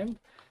daytime.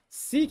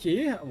 C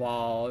key,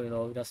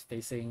 while just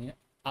facing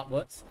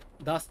upwards,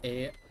 does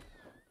a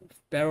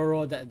barrel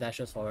roll that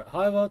dashes forward.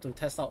 However, to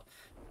test out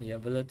the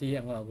ability,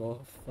 I'm gonna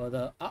go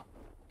further up.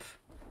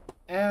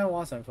 And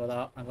once I'm further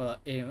up, I'm gonna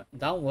aim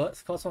downwards.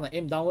 Because when I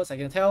aim downwards, I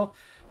can tell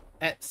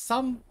at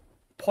some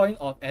point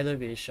of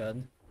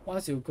elevation,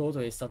 once you go to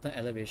a certain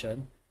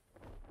elevation,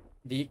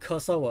 the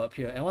cursor will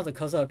appear, and once the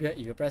cursor appears,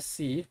 if you press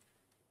C,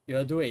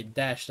 you'll do a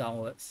dash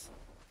downwards.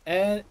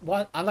 And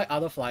unlike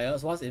other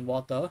flyers, once in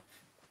water,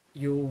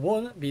 you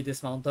won't be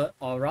dismounted,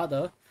 or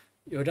rather,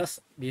 you'll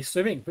just be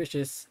swimming, which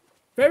is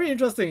very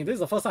interesting. This is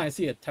the first time I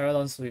see a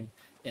pterodon swim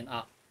in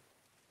Ark.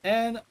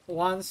 And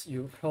once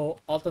you hold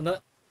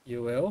alternate,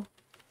 you will,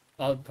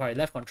 or sorry,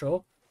 left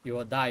control, you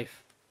will dive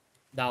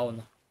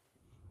down.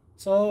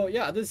 So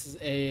yeah, this is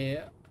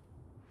a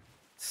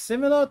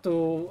similar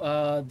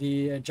to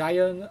the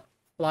giant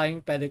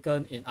flying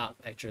pelican in Ark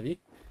actually.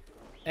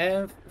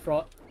 And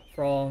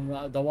from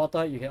the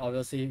water, you can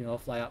obviously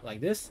fly up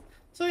like this.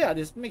 So yeah,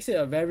 this makes it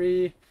a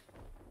very,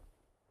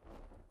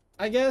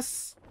 I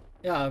guess,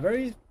 yeah, a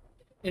very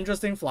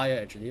interesting flyer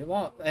actually.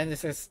 And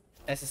this is,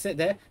 as I said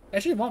there,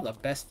 actually one of the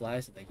best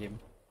flyers in the game,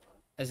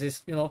 as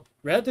it's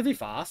relatively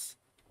fast.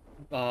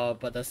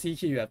 But the C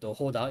key you have to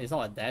hold down. It's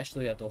not a dash,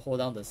 so you have to hold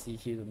down the C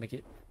key to make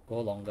it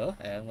go longer.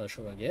 And I'm gonna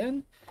show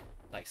again,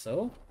 like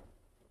so.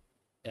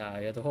 Yeah,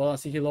 you have to hold on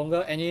C key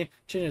longer. Any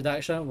change of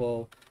direction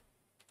will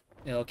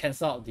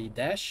cancel out the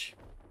dash.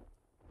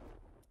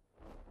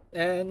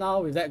 And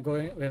now with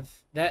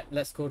that,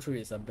 let's go through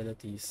its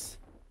abilities.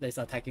 Its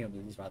attacking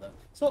abilities rather.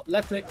 So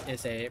left click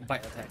is a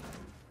bite attack.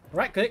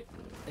 Right click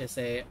is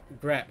a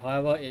grab.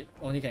 However, it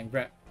only can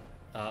grab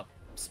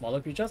smaller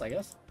creatures, I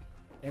guess.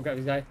 Can you grab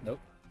this guy? Nope.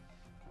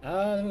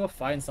 Let me go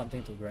find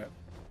something to grab.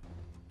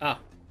 Ah,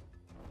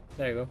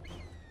 there you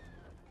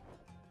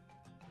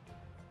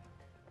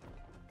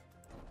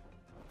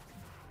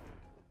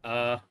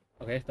go.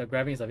 Okay, the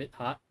grabbing is a bit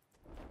hard.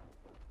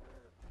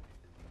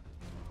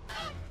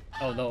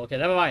 Oh no, okay,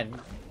 never mind.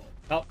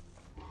 Oh,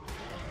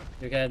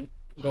 you can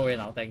go away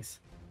now, thanks.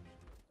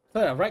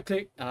 So yeah, right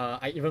click,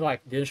 even though I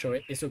didn't show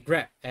it, is to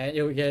grab, and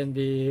it can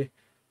be,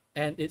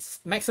 and its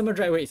maximum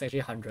drag weight is actually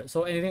 100,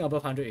 so anything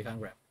above 100 you can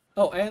grab.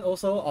 Oh, and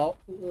also,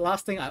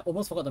 last thing I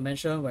almost forgot to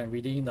mention when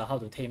reading the how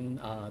to tame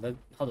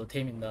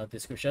in the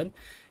description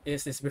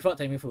is its preferred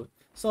taming food.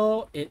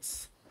 So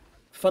it's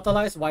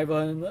fertilized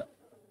wyvern,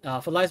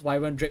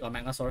 drake or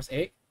magnasaurus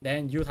egg,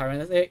 then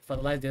Eutyrannus egg,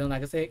 fertilized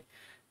Deinonychus egg,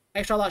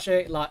 extra large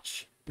egg,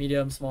 large,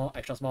 medium, small,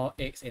 extra small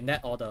eggs in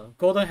that order.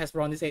 Golden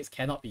Hesperonychus eggs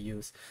cannot be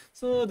used.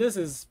 So this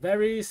is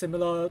very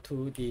similar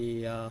to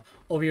the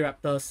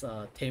Oviraptor's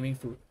taming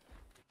food.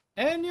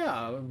 And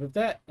yeah, with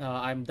that,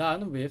 I'm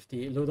done with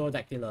the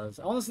Ludodactylus.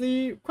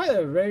 Honestly, quite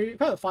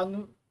a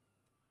fun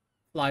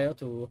flyer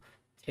to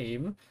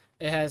tame.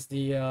 It has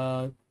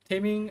the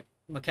taming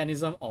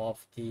mechanism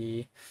of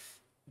the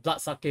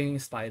blood-sucking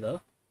spider.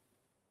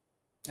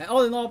 And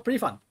all in all, pretty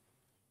fun.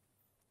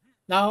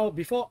 Now,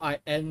 before I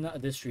end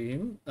this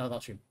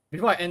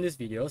before I end this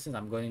video, since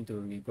I'm going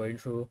to be going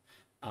through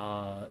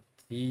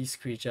these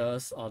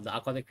creatures, or the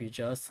aquatic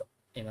creatures,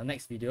 in the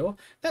next video,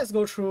 let's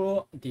go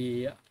through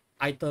the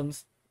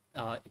items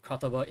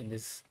craftable in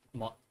this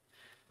mod.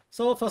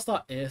 So first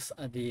up is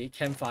the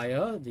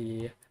campfire,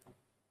 the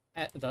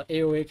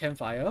AOA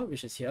campfire,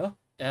 which is here.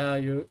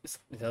 It's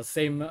the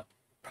same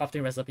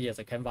crafting recipe as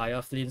a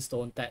campfire: flint,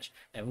 stone, thatch,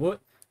 and wood.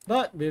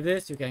 But with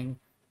this, you can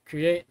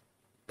create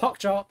pork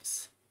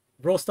chops,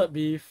 roasted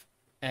beef,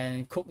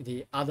 and cook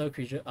the other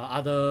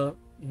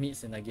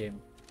meats in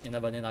the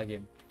vanilla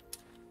game.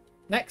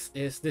 Next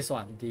is this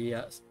one,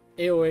 the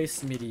AOA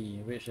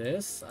Smithy, which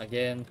is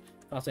again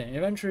faster in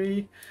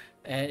inventory,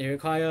 and it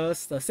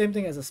requires the same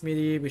thing as a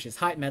smithy, which is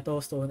hide,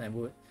 metal, stone, and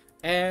wood.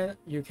 And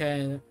you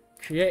can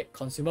create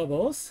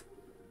consumables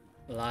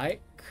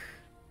like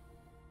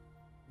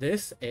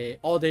this, a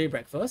all-day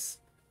breakfast,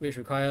 which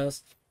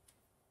requires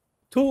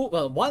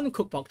one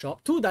cooked pork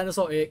chop, 2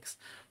 dinosaur eggs,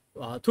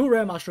 2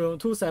 rare mushroom,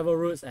 2 several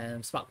roots,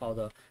 and spark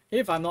powder.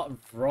 If I'm not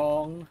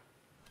wrong,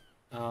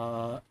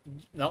 no,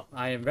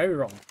 I am very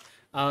wrong.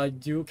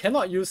 You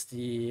cannot use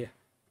the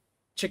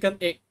chicken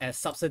egg as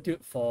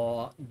substitute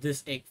for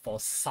this egg for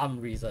some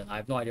reason. I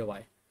have no idea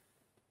why.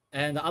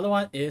 And the other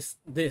one is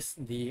this,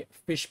 the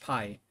fish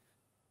pie.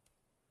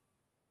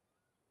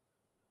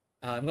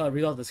 I'm gonna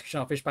read out the description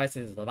of fish pie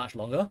since it's much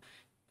longer.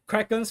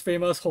 Kraken's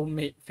famous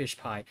homemade fish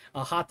pie,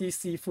 a hearty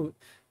seafood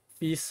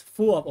feast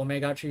full of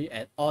omega-3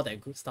 and all that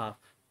good stuff.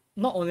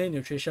 Not only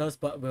nutritious,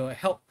 but will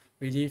help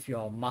relieve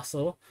your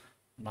muscles,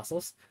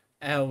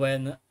 and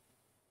when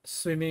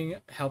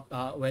swimming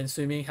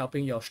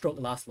helping your stroke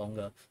last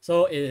longer.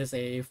 So it is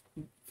a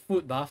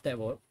food bath that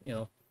will, you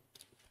know,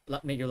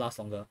 make you last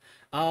longer.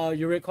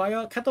 You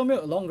require cattle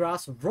milk, long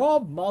grass, raw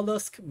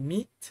mollusk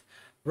meat,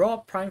 raw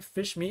prime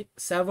fish meat,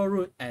 several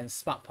root, and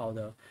spark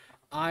powder.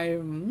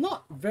 I'm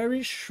not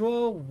very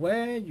sure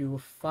where you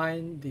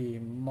find the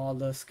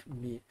mollusk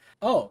meat.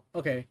 Oh,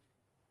 okay.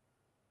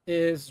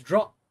 It's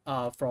dropped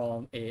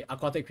from a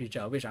aquatic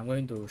creature, which I'm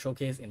going to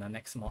showcase in the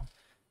next mod.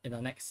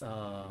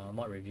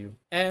 Mod review.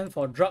 And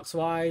for drugs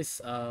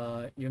wise,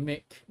 you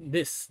make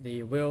this,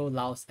 the whale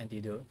louse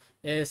antidote.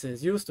 This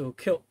is used to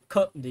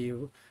curb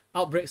the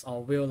outbreaks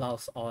of whale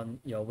louse on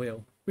your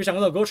whale, which I'm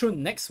going to go through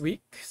next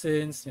week,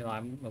 since, you know,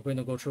 I'm going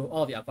to go through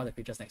all the aquatic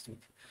creatures next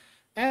week.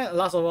 And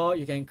last of all,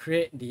 you can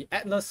create the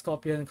Atlas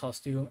Scorpion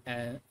costume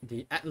and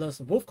the Atlas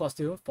Wolf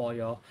costume for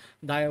your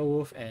dire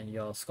wolf and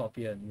your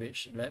scorpion,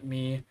 which let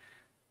me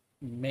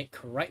make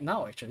right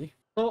now actually.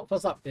 So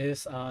first up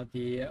is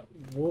the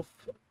wolf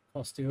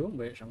costume,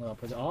 which I'm gonna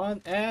put it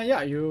on, and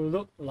yeah, you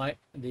look like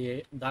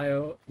the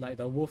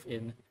wolf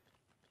in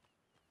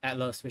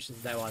Atlas, which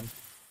is that one.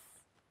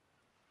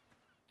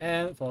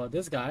 And for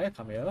this guy,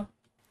 come here.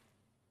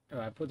 If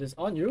I put this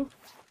on you,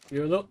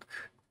 you look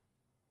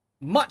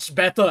much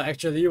better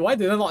actually. Why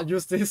did I not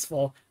use this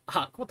for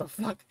Ark? What the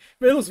fuck?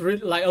 It looks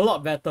really like a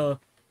lot better.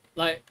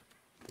 Like,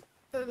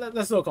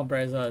 let's do a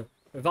comparison.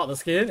 Without the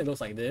skin, it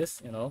looks like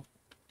this, you know.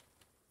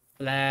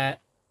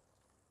 Flat,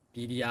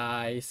 beady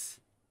eyes.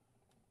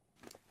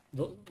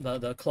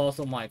 The claws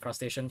look more like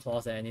crustacean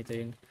claws than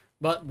anything.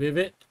 But with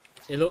it,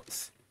 it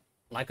looks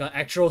like an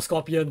actual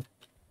scorpion.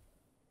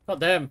 God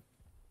damn.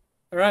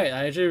 Alright,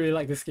 I actually really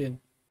like this skin.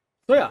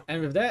 So yeah,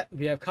 and with that,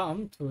 we have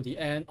come to the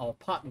end of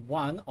part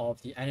 1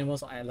 of the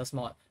Animals of Atlas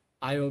mod.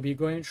 I will be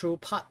going through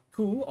part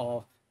 2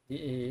 of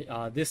the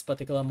this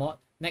particular mod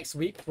next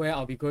week, where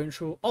I'll be going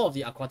through all of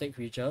the aquatic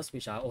creatures,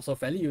 which are also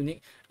fairly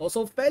unique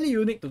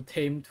to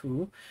tame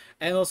too,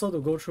 and also to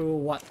go through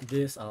what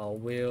this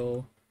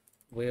whale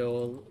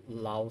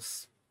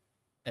louse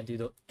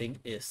antidote thing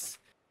is.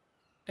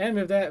 And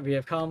with that, we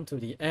have come to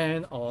the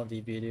end of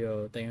the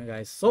video. Thank you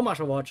guys so much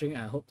for watching,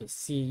 and I hope to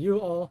see you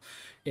all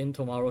in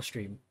tomorrow's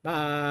stream.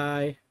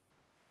 Bye!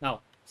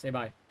 Now, say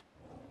bye.